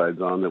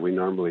fungicides on that we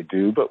normally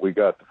do. But we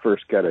got the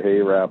first cut of hay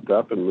wrapped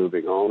up and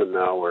moving on, and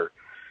now we're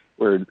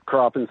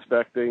crop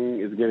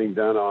inspecting is getting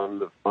done on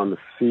the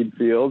seed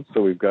field.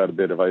 So we've got a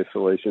bit of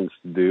isolations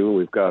to do.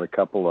 We've got a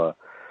couple of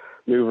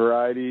new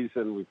varieties,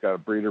 and we've got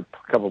a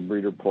couple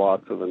breeder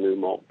plots of the new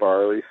malt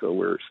barley. So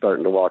we're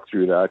starting to walk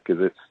through that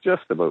because it's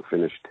just about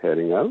finished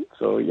heading out.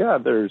 So yeah,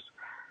 there's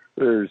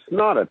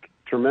not a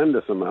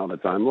tremendous amount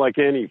of time, like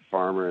any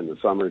farmer in the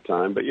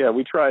summertime. But yeah,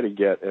 we try to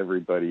get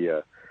everybody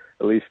at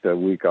least a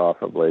week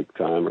off of lake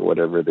time or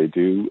whatever they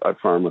do. I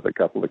farm with a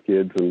couple of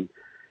kids, and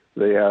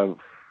they have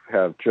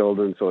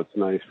children, so it's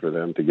nice for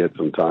them to get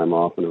some time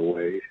off and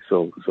away.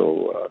 So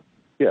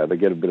yeah, they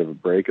get a bit of a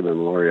break, and then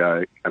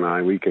Lori and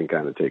I, we can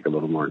kind of take a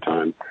little more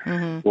time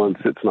once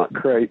it's not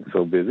quite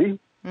so busy.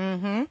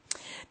 Mm-hmm.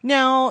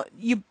 Now,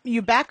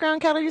 you background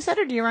cattle, you said,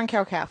 or do you run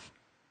cow-calf?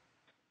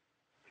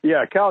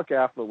 Yeah,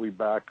 cow-calf, but we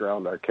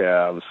background our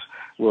calves.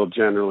 We'll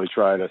generally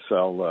try to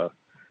sell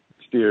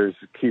steers,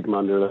 keep them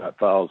under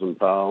that 1,000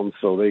 pounds,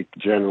 so they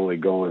generally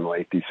go in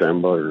late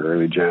December or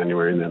early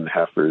January, and then the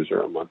heifers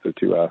are a month or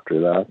two after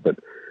that. But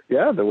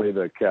yeah, the way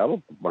the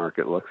cattle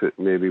market looks,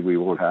 maybe we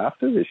won't have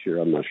to this year.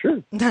 I'm not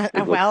sure.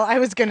 Well, I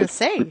was going to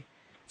say,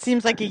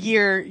 seems like a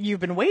year you've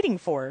been waiting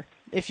for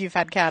if you've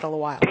had cattle a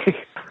while.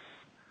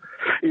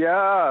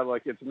 Yeah,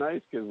 like it's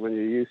nice because when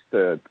you used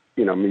to,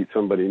 meet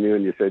somebody new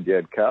and you said you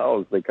had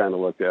cows, they kind of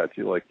looked at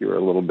you like you were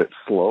a little bit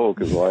slow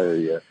because why are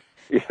you,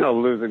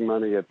 losing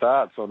money at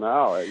that? So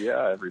now,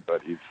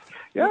 everybody's,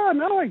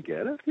 now I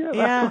get it.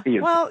 Yeah.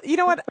 Well, you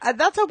know what?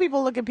 That's how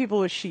people look at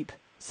people with sheep.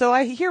 So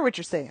I hear what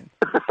you're saying.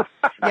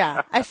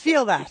 Yeah, I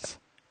feel that.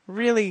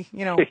 Really,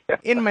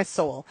 in my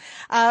soul.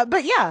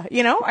 But yeah,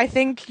 I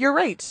think you're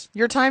right.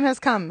 Your time has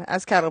come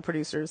as cattle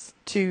producers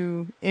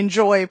to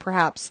enjoy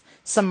perhaps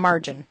some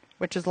margin,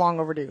 which is long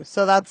overdue.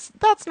 So that's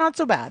not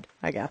so bad,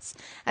 I guess.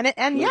 And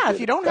if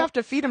you don't have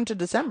to feed them to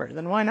December,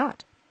 then why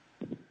not?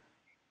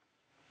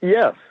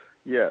 Yes,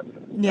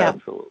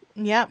 absolutely.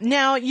 Yeah.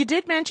 Now, you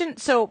did mention,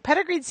 so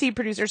pedigreed seed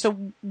producer, so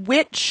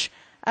which,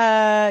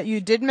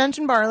 you did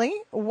mention barley.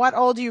 What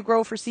all do you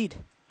grow for seed?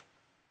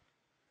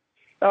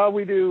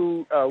 We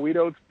do wheat,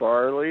 oats,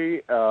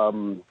 barley,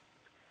 and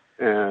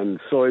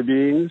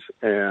soybeans,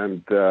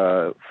 and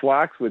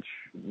flax, which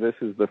this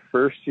is the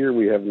first year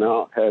we have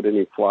not had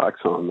any flax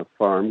on the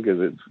farm because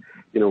it's,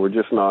 we're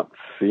just not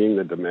seeing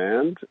the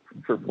demand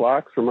for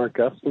flax from our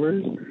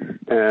customers.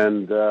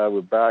 And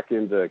we're back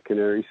into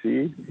canary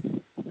seed.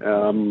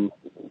 And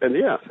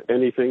yeah,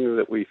 anything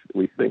that we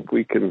think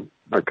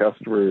our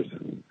customers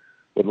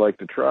would like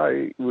to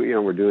try,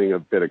 we're doing a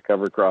bit of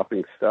cover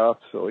cropping stuff.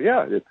 So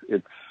yeah,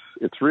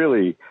 it's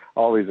really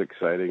always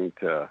exciting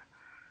to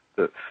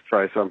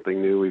try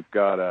something new. We've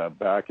got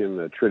back in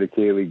the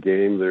triticale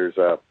game, there's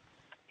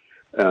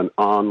an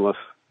onless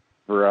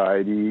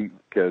variety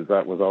because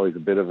that was always a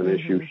bit of an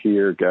issue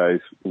here. Guys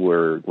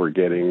were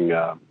getting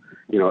a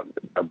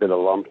bit of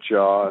lump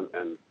jaw,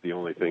 and the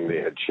only thing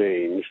they had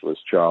changed was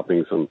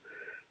chopping some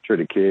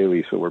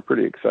triticale. So we're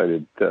pretty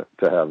excited to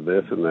have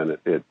this, and then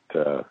it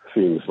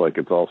seems like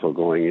it's also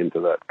going into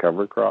that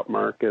cover crop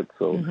market.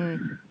 So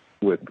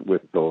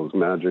with those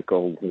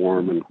magical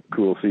warm and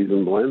cool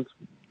season blends.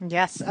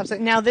 Yes,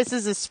 absolutely. Now, this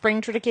is a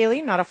spring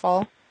triticale, not a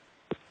fall?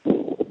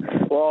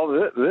 Well,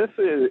 this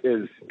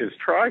is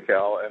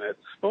trical, and it's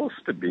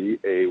supposed to be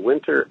a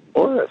winter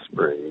or a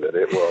spring that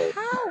it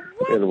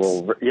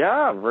will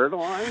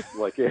fertilize.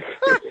 Like it's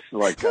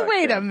like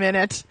wait a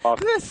minute.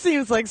 This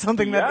seems like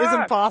something that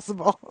isn't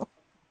possible.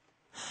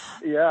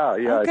 Yeah.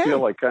 Okay. I feel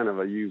like kind of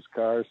a used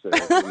car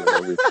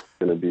salesman. It's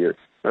going to be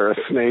or a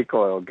snake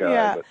oil guy.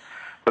 Yeah.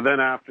 But then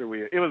after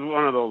it was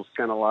one of those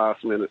kind of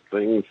last minute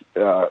things.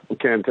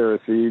 Cantera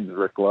Seeds,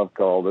 Rick Love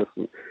called us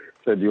and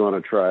said, "Do you want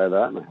to try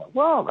that?" And I thought,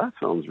 "Wow, that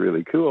sounds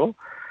really cool."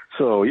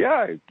 So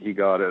yeah, he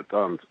got it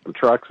on the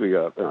trucks. We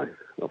got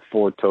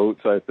 4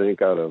 totes, I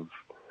think, out of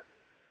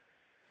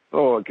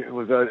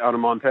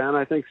Montana,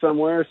 I think,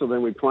 somewhere. So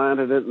then we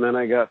planted it, and then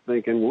I got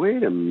thinking,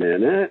 wait a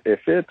minute,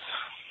 if it's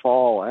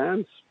fall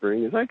and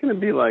spring, is that going to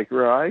be like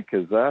rye?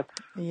 Because that's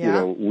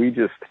we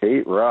just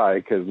hate rye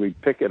because we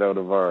pick it out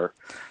of our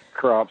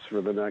crops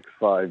for the next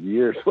 5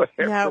 years.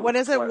 Yeah, what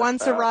is it?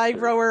 Once a rye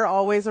grower,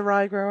 always a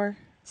rye grower?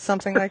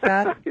 Something like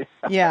that?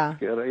 Yeah.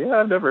 Yeah,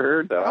 I've never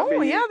heard that.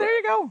 Oh, yeah, there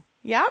you go.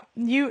 Yeah,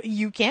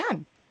 you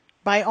can.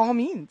 By all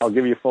means. I'll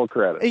give you full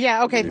credit.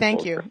 Yeah, okay,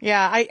 thank you.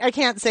 Yeah, I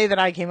can't say that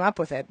I came up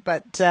with it,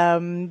 but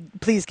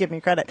please give me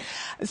credit.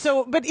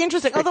 So, but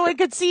interesting, although I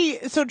could see,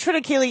 so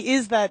triticale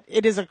is that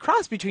it is a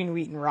cross between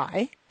wheat and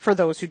rye, for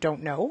those who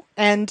don't know.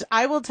 And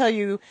I will tell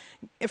you,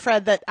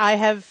 Fred, that I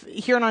have,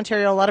 here in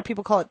Ontario, a lot of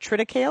people call it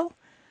triticale,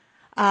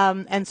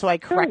 and so I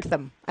correct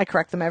them. I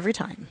correct them every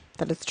time,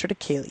 that it's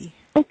triticale.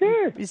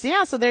 Okay.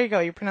 Yeah, so there you go,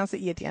 you pronounce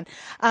the E at the end.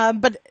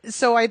 But,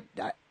 so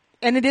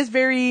and it is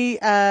very,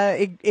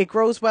 it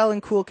grows well in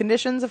cool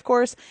conditions, of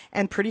course,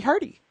 and pretty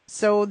hardy.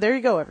 So there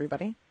you go,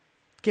 everybody.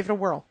 Give it a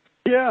whirl.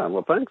 Yeah,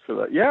 well, thanks for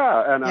that.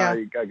 Yeah, and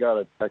I got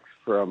a text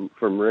from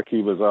Rick.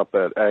 He was up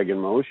at Ag in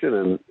Motion,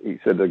 and he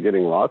said they're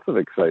getting lots of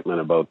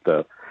excitement about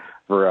the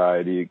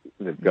variety.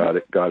 They've got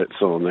it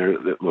sown there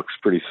that looks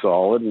pretty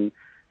solid.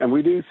 And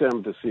we do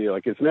tend to see,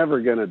 like, it's never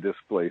going to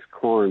displace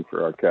corn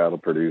for our cattle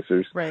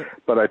producers. Right.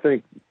 But I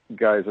think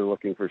guys are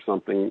looking for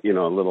something, a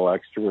little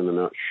extra when they're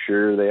not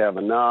sure they have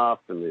enough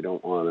and they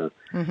don't want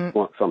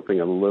something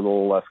a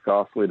little less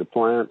costly to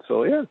plant.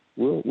 So, yeah,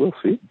 we'll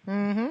see.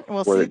 Mm-hmm.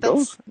 We'll where see. it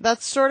goes.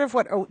 That's sort of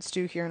what oats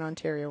do here in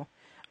Ontario.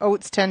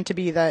 Oats tend to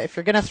be if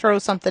you're going to throw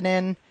something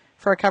in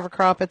for a cover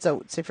crop, it's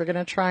oats. If you're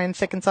going to try and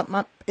thicken something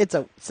up, it's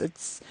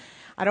oats.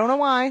 I don't know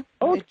why.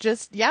 Oh. It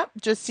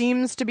just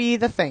seems to be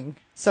the thing.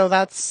 So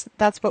that's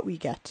what we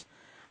get.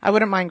 I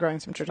wouldn't mind growing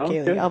some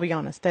triticale. Okay. I'll be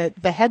honest.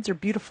 The heads are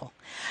beautiful.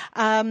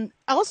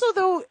 Also,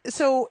 though,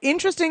 so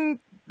interesting,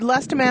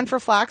 less demand for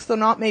flax, though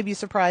not maybe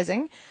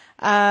surprising.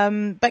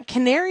 But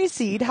canary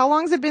seed, how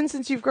long has it been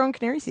since you've grown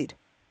canary seed?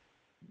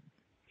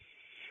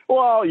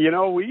 Well,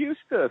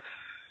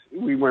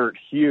 we weren't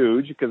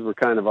huge because we're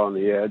kind of on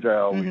the edge. I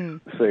always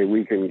say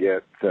we can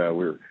get,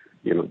 we're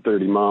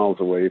 30 miles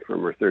away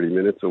from or 30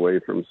 minutes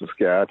away from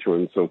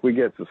Saskatchewan. So if we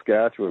get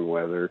Saskatchewan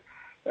weather,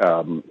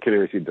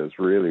 canary seed does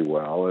really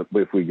well.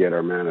 If we get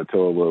our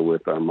Manitoba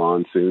with our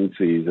monsoon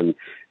season,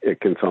 it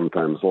can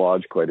sometimes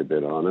lodge quite a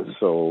bit on us.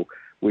 So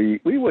we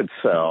would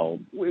sell,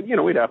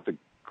 we'd have to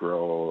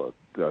grow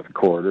a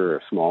quarter,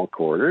 a small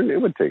quarter, and it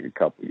would take a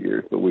couple of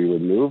years, but we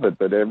would move it.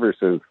 But ever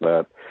since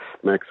that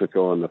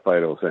Mexico and the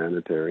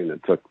phytosanitary, and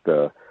it took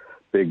the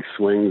big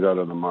swings out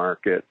of the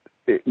market,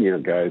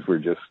 guys were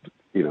just,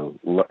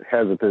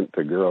 hesitant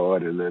to grow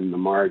it, and then the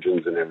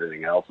margins and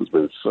everything else has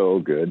been so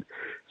good.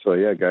 So,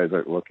 yeah, guys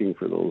aren't looking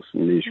for those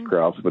niche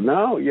crops. But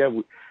now,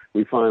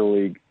 we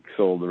finally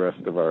sold the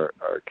rest of our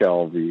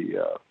Calvi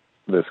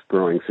this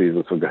growing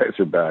season, so guys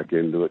are back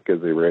into it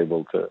because they were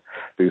able to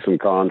do some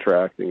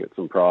contracting at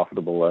some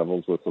profitable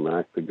levels with some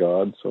act of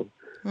God. So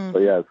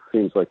it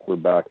seems like we're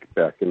back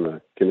in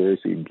the canary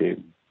seed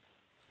game.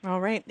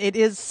 All right. It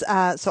is,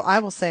 so I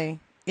will say,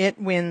 it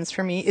wins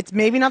for me. It's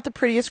maybe not the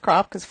prettiest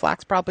crop because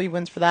flax probably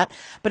wins for that,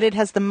 but it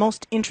has the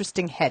most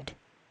interesting head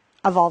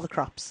of all the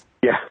crops.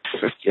 Yeah.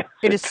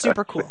 It is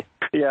super cool.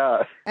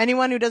 Yeah.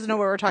 Anyone who doesn't know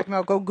what we're talking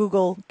about, go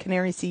Google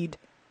canary seed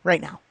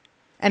right now.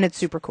 And it's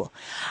super cool.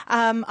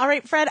 All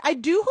right, Fred, I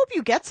do hope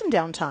you get some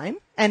downtime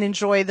and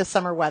enjoy the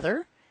summer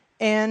weather.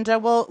 And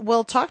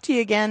we'll talk to you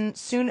again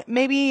soon.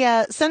 Maybe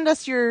send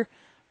us your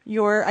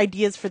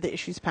ideas for the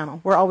issues panel.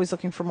 We're always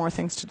looking for more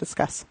things to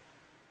discuss.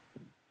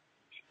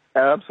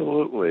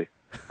 Absolutely.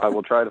 I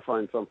will try to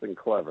find something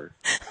clever.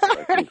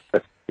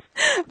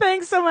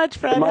 Thanks so much,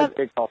 Fred.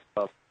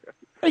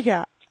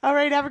 Yeah. All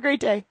right. Have a great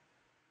day.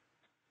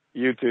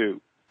 You too.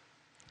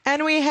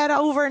 And we head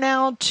over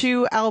now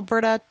to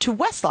Alberta, to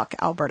Westlock,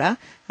 Alberta,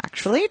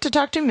 actually, to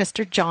talk to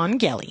Mr. John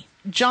Guelly.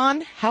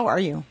 John, how are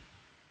you?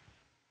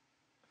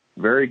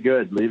 Very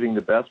good. Leaving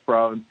the best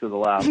province to the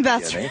last.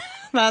 That's right.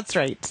 That's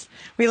right.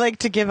 We like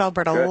to give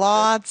Alberta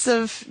lots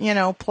of,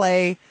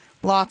 play,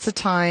 lots of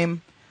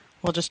time.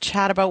 We'll just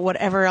chat about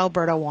whatever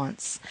Alberta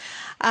wants.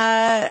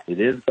 It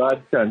is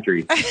God's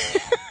country.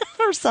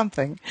 Or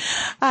something.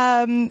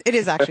 It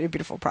is actually a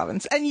beautiful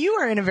province. And you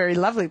are in a very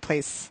lovely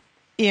place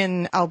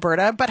in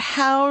Alberta. But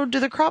how do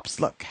the crops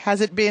look?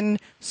 Has it been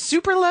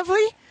super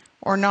lovely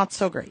or not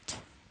so great?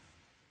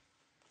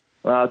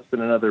 Well, it's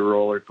been another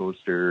roller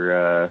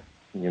coaster.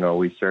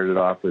 We started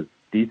off with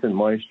decent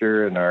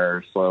moisture, and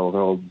our soil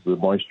holds the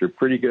moisture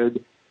pretty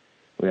good.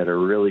 We had a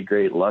really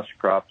great lush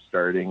crop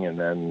starting, and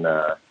then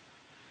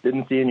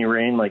didn't see any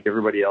rain like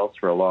everybody else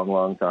for a long,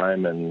 long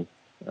time, and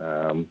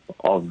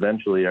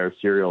eventually our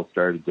cereal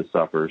started to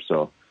suffer.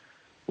 So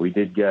we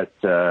did get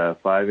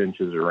 5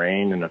 inches of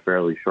rain in a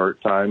fairly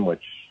short time,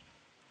 which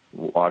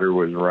water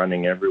was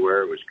running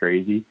everywhere. It was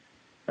crazy.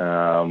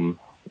 And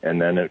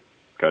then it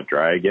got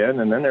dry again,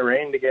 and then it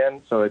rained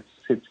again. So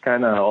it's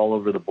kind of all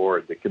over the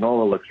board. The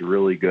canola looks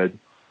really good.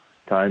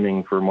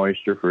 Timing for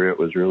moisture for it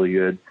was really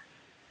good.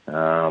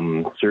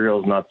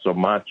 Cereals, not so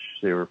much.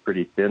 They were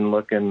pretty thin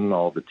looking.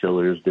 All the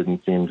tillers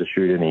didn't seem to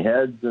shoot any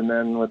heads. And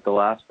then with the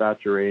last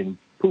batch of rain,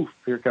 poof,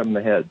 here come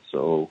the heads.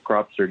 So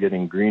crops are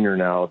getting greener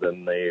now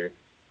than they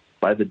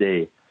by the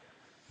day.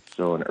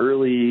 So an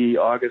early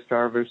August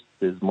harvest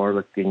is more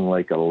looking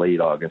like a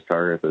late August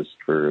harvest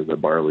for the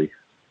barley.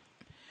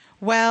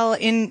 Well,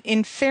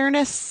 in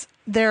fairness,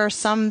 there are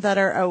some that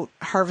are out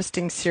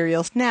harvesting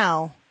cereals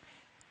now,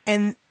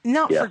 and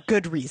not for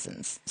good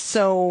reasons.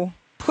 So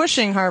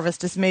pushing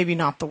harvest is maybe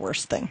not the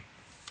worst thing.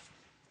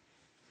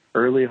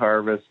 Early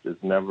harvest is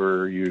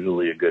never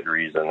usually a good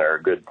reason or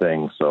a good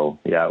thing. So,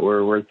 yeah,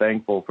 we're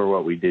thankful for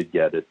what we did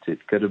get. It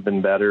could have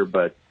been better,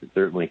 but it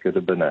certainly could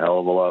have been a hell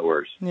of a lot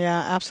worse. Yeah,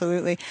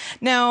 absolutely.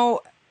 Now,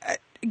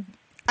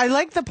 I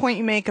like the point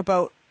you make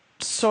about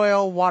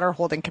soil water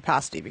holding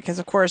capacity, because,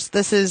 of course,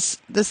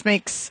 this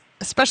makes,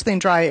 especially in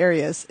dry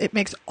areas, it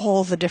makes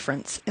all the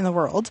difference in the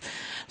world.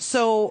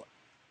 So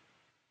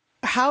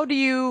how do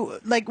you,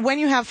 like, when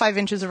you have 5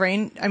 inches of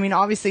rain, I mean,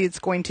 obviously it's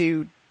going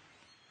to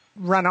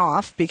run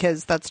off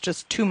because that's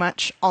just too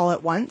much all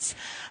at once.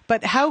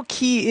 But how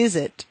key is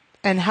it,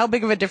 and how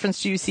big of a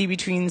difference do you see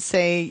between,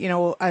 say,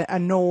 a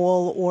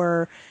knoll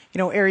or,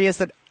 areas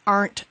that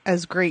aren't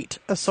as great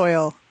a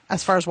soil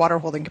as far as water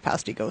holding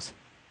capacity goes?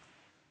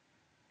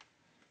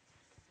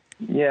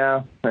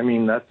 Yeah, I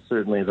mean, that's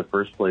certainly the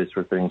first place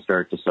where things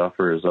start to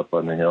suffer is up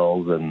on the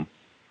hills, and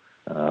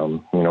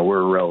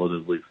we're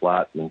relatively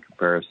flat in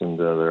comparison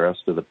to the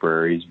rest of the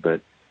prairies,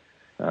 but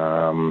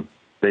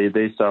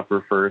they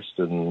suffer first,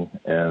 but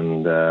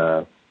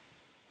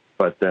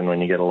then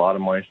when you get a lot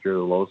of moisture, the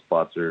low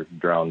spots are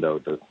drowned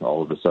out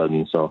all of a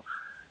sudden. So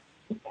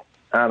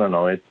I don't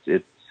know.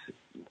 It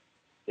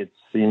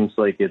seems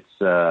like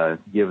it's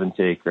give and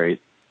take,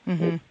 right?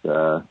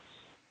 Mm-hmm.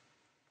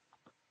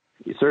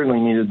 You certainly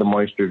needed the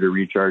moisture to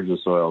recharge the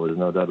soil. There's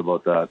no doubt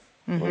about that.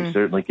 Mm-hmm. We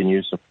certainly can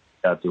use some of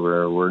that to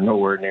where we're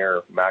nowhere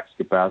near max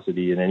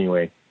capacity in any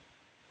way.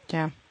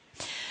 Yeah.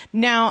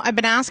 Now, I've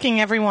been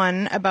asking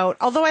everyone about,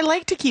 although I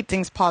like to keep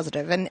things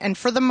positive, and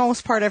for the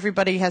most part,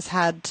 everybody has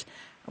had,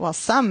 well,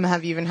 some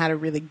have even had a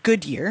really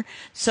good year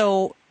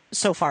so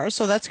far,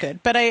 so that's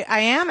good. But I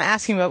am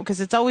asking about,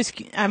 because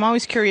I'm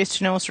always curious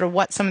to know sort of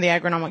what some of the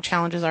agronomic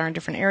challenges are in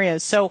different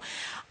areas. So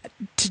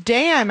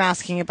today I'm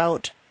asking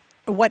about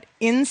what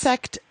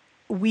insect,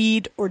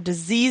 weed, or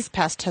disease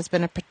pest has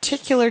been a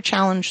particular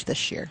challenge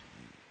this year.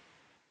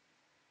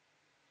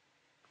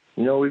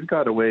 We've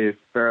got away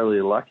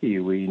fairly lucky.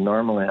 We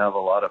normally have a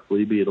lot of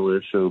flea beetle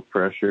issue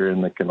pressure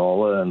in the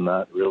canola, and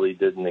that really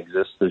didn't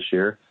exist this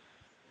year.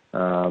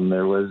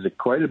 There was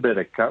quite a bit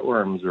of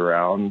cutworms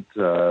around.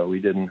 We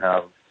didn't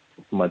have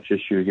much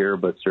issue here,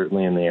 but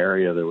certainly in the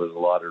area there was a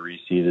lot of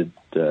reseeded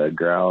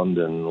ground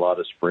and a lot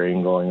of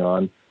spraying going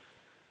on.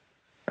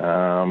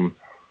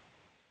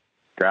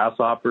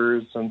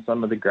 Grasshoppers on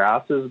some of the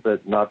grasses,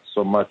 but not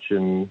so much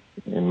in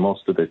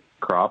most of the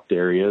cropped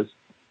areas.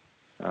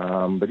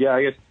 But yeah,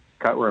 I guess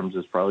cutworms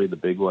is probably the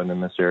big one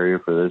in this area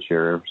for this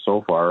year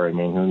so far. I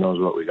mean, who knows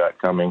what we got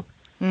coming.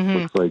 Mm-hmm.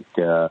 Looks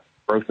like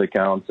Bertha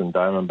counts and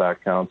diamondback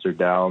counts are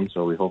down,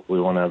 so we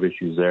hopefully won't have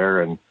issues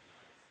there. And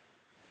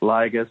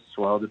Lygus,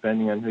 well,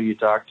 depending on who you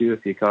talk to,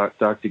 if you talk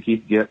to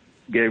Keith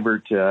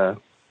Gabert,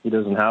 he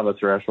doesn't have a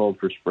threshold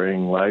for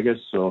spraying Lygus,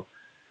 so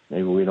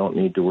maybe we don't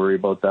need to worry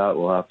about that.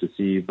 We'll have to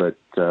see. But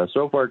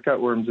so far,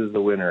 cutworms is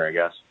the winner, I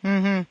guess.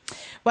 Mm-hmm.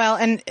 Well,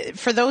 and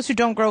for those who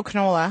don't grow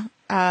canola,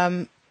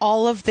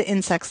 all of the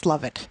insects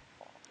love it.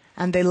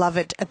 And they love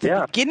it at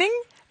the beginning,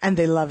 and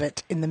they love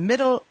it in the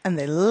middle, and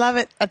they love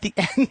it at the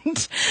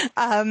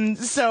end.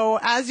 So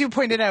as you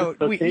pointed out,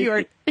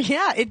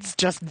 it's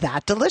just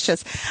that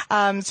delicious.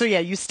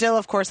 You still,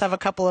 of course, have a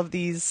couple of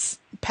these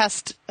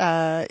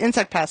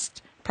insect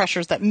pest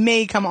pressures that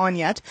may come on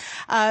yet.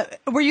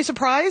 Were you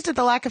surprised at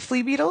the lack of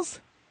flea beetles?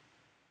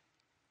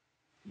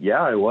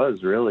 Yeah, I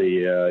was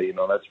really.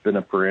 That's been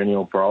a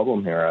perennial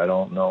problem here. I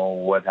don't know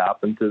what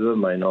happened to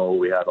them. I know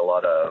we had a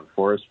lot of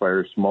forest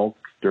fire smoke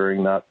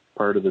during that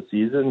part of the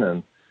season,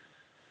 and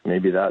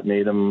maybe that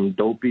made them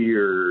dopey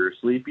or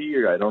sleepy,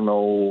 or I don't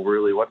know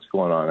really what's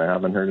going on. I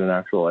haven't heard an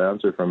actual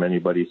answer from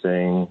anybody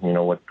saying,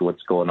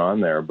 what's going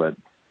on there. But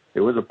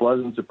it was a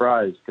pleasant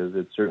surprise because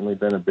it's certainly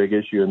been a big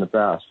issue in the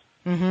past.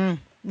 Mm-hmm.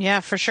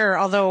 Yeah, for sure.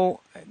 Although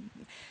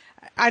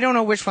I don't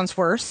know which one's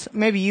worse.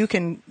 Maybe you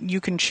can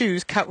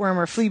choose cutworm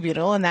or flea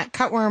beetle, and that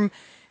cutworm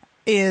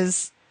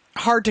is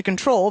hard to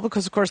control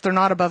because, of course, they're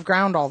not above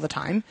ground all the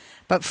time.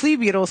 But flea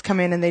beetles come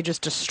in and they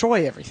just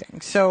destroy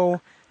everything.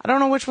 So I don't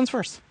know which one's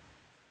worse.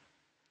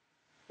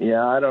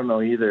 Yeah, I don't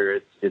know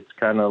either. It's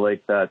kind of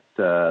like that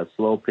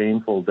slow,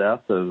 painful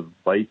death of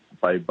bite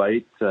by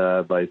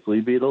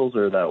flea beetles,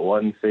 or that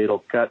one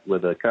fatal cut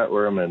with a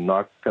cutworm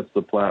and cuts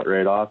the plant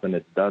right off and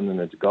it's done and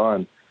it's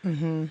gone.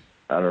 Mm-hmm.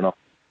 I don't know.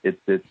 It's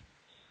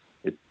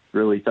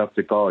really tough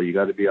to call. You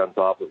got to be on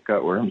top of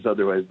cutworms,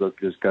 otherwise they'll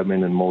just come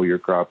in and mow your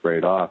crop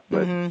right off.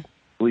 But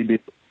flea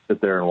beetles, sit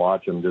there and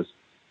watch them just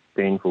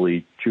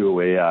painfully chew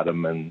away at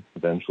them, and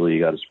eventually you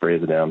got to spray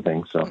the damn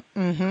thing. So,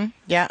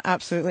 yeah,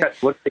 absolutely.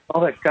 What do they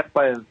call that?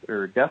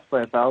 Death by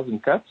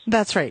 1,000 cuts?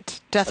 That's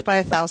right. Death by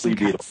 1,000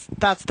 cuts.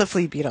 That's the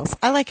flea beetles.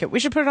 I like it. We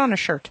should put it on a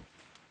shirt.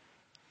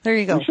 There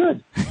you go. We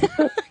should.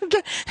 I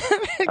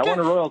want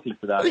a royalty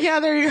for that. Yeah,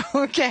 there you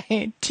go.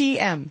 Okay.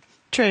 TM.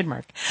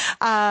 Trademark.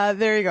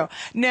 There you go.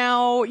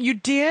 Now,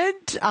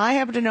 I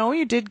happen to know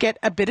you did get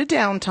a bit of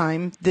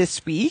downtime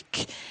this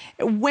week.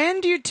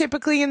 When do you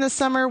typically in the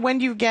summer, when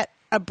do you get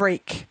a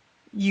break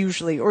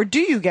usually, or do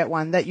you get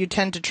one that you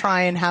tend to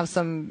try and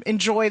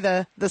enjoy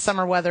the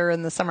summer weather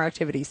and the summer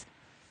activities?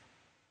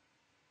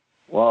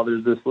 Well,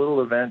 there's this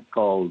little event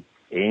called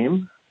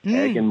AIM,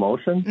 Ag in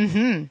Motion.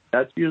 Mm-hmm.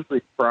 That's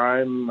usually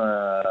prime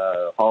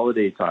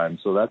holiday time,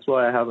 so that's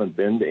why I haven't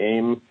been to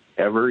AIM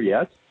ever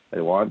yet.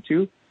 I want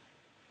to,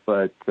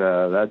 but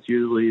that's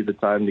usually the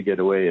time to get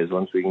away, is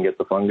once we can get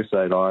the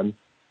fungicide on,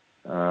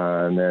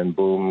 and then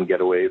boom,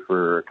 get away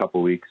for a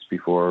couple weeks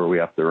before we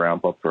have to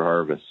ramp up for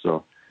harvest.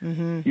 So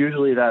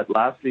usually that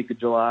last week of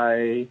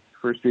July,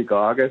 first week of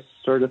August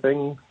sort of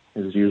thing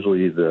is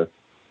usually the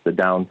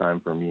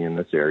downtime for me in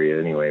this area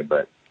anyway.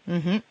 But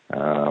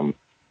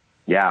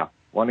yeah,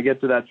 want to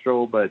get to that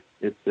show, but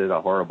it's at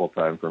a horrible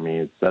time for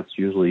me. That's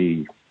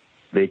usually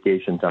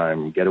vacation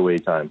time, getaway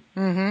time.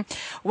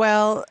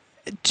 Well,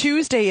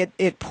 Tuesday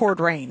it poured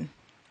rain.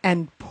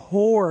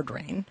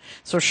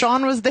 So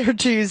Sean was there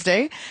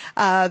Tuesday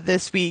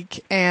this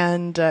week,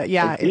 and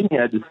yeah. He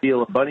had to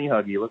steal a bunny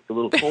hug. He looked a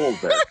little cold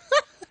there.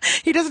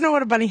 He doesn't know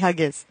what a bunny hug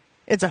is.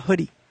 It's a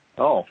hoodie.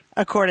 Oh.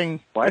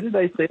 Why did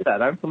I say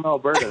that? I'm from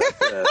Alberta.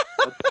 That's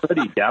a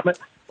hoodie, damn it.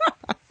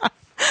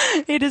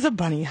 It is a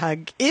bunny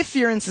hug. If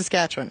you're in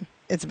Saskatchewan,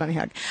 it's a bunny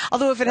hug.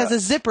 Although if it has a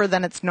zipper,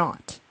 then it's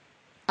not.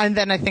 And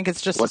then I think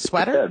it's just a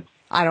sweater.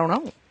 I don't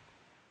know.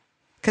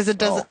 Because it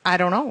doesn't, I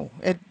don't know.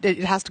 It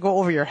has to go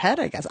over your head,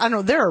 I guess. I don't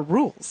know. There are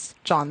rules,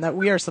 John, that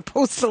we are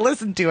supposed to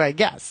listen to, I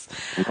guess.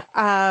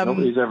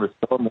 Nobody's ever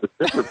thrown the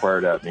zipper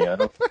part at me. I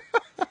don't.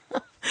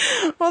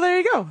 Well, there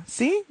you go.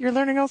 See, you're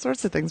learning all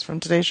sorts of things from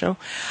today's show,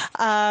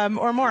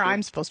 or more.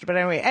 I'm supposed to, but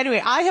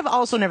anyway, I have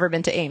also never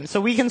been to AIM, so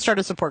we can start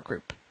a support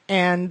group,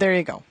 and there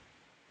you go.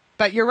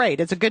 But you're right;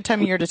 it's a good time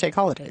of year to take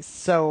holidays,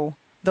 so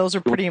those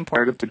are pretty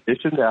important. Start a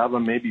petition to have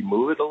them maybe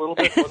move it a little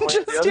bit. One way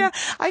or the other. Yeah,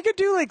 I could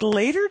do like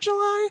later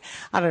July.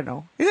 I don't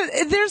know.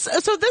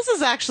 So this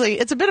is actually,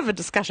 it's a bit of a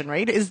discussion,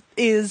 right? Is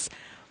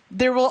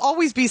there will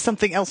always be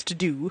something else to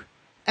do,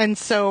 and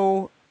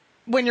so.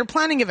 When you're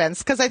planning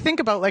events, because I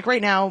think about, like,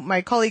 right now,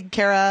 my colleague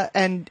Kara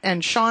and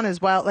Sean as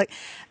well, like,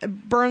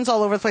 burns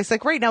all over the place.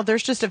 Like, right now,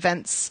 there's just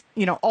events,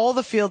 all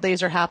the field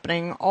days are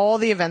happening, all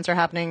the events are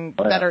happening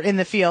that are in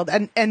the field.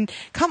 And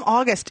come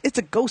August, it's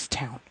a ghost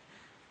town.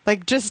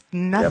 Like, just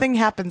nothing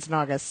happens in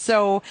August.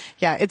 So,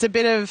 yeah, it's a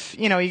bit of,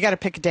 you got to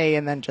pick a day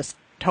and then just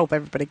hope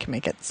everybody can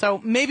make it.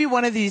 So maybe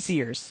one of these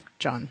years,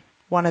 John.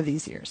 One of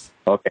these years.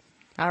 Okay.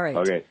 All right.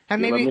 Okay.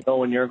 And maybe let me know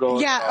when you're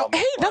going. Yeah.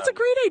 Hey, that's a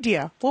great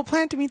idea. We'll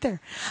plan to meet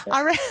there. Yeah.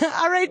 All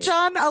right,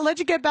 John. I'll let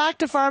you get back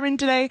to farming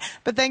today.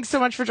 But thanks so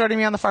much for joining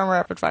me on the Farmer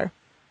Rapid Fire.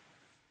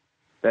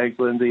 Thanks,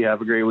 Lyndsey.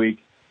 Have a great week.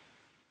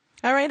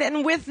 All right.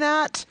 And with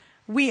that,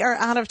 we are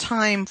out of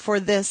time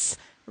for this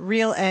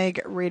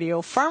RealAg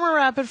Radio Farmer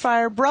Rapid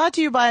Fire, brought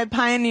to you by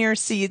Pioneer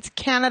Seeds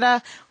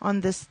Canada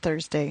on this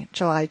Thursday,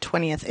 July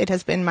 20th. It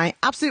has been my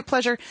absolute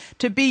pleasure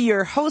to be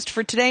your host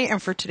for today and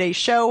for today's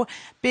show.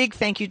 Big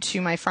thank you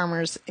to my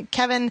farmers,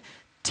 Kevin,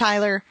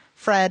 Tyler,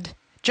 Fred,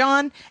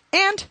 John,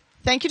 and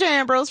thank you to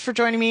Ambrose for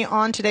joining me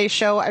on today's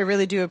show. I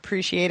really do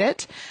appreciate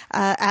it.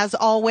 As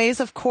always,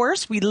 of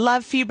course, we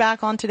love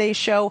feedback on today's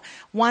show.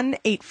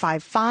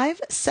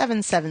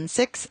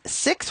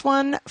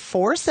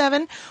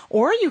 1-855-776-6147.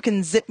 Or you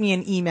can zip me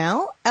an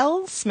email,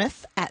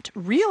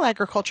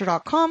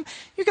 lsmith@realagriculture.com.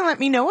 You can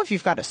let me know if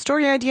you've got a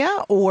story idea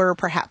or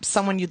perhaps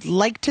someone you'd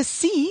like to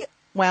see.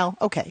 Well,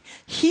 okay,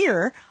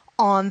 here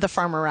on the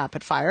Farmer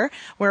Rapid Fire.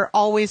 We're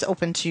always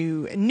open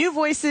to new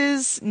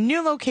voices,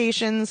 new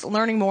locations,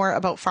 learning more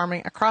about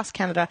farming across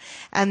Canada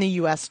and the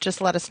U.S. Just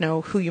let us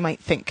know who you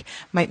might think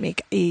might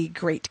make a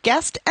great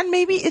guest. And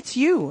maybe it's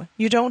you.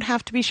 You don't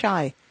have to be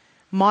shy.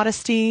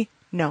 Modesty,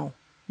 no.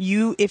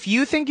 If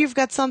you think you've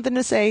got something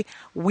to say,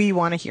 we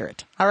want to hear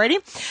it. Alrighty?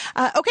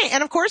 Okay,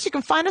 and of course, you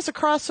can find us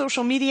across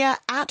social media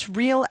at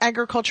Real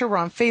Agriculture. We're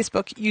on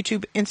Facebook,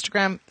 YouTube,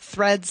 Instagram,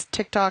 Threads,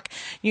 TikTok,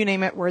 you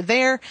name it, we're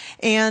there.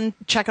 And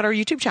check out our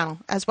YouTube channel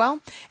as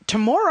well.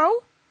 Tomorrow,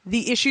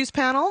 the Issues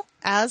Panel,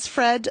 as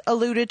Fred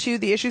alluded to,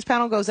 the Issues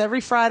Panel goes every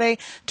Friday.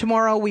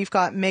 Tomorrow, we've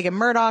got Megan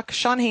Murdoch,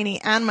 Sean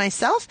Haney, and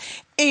myself.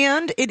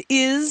 And it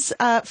is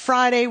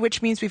Friday,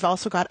 which means we've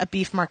also got a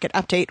beef market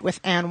update with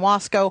Ann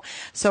Wasco.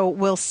 So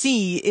we'll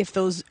see if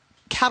those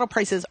cattle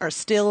prices are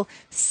still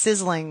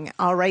sizzling,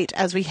 all right,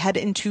 as we head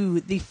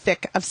into the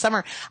thick of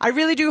summer. I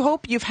really do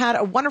hope you've had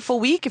a wonderful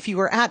week. If you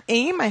were at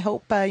AIM, I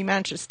hope you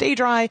managed to stay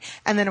dry.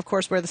 And then, of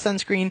course, wear the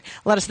sunscreen.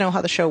 Let us know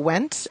how the show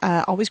went.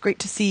 Always great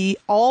to see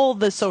all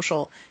the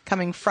social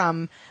coming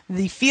from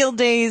the field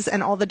days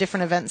and all the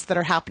different events that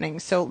are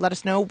happening. So let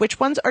us know which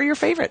ones are your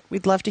favorite.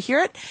 We'd love to hear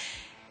it.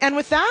 And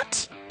with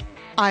that,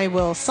 I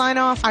will sign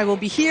off. I will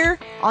be here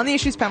on the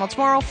Issues Panel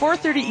tomorrow,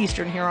 4:30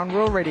 Eastern, here on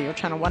Rural Radio,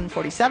 Channel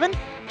 147.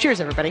 Cheers,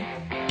 everybody.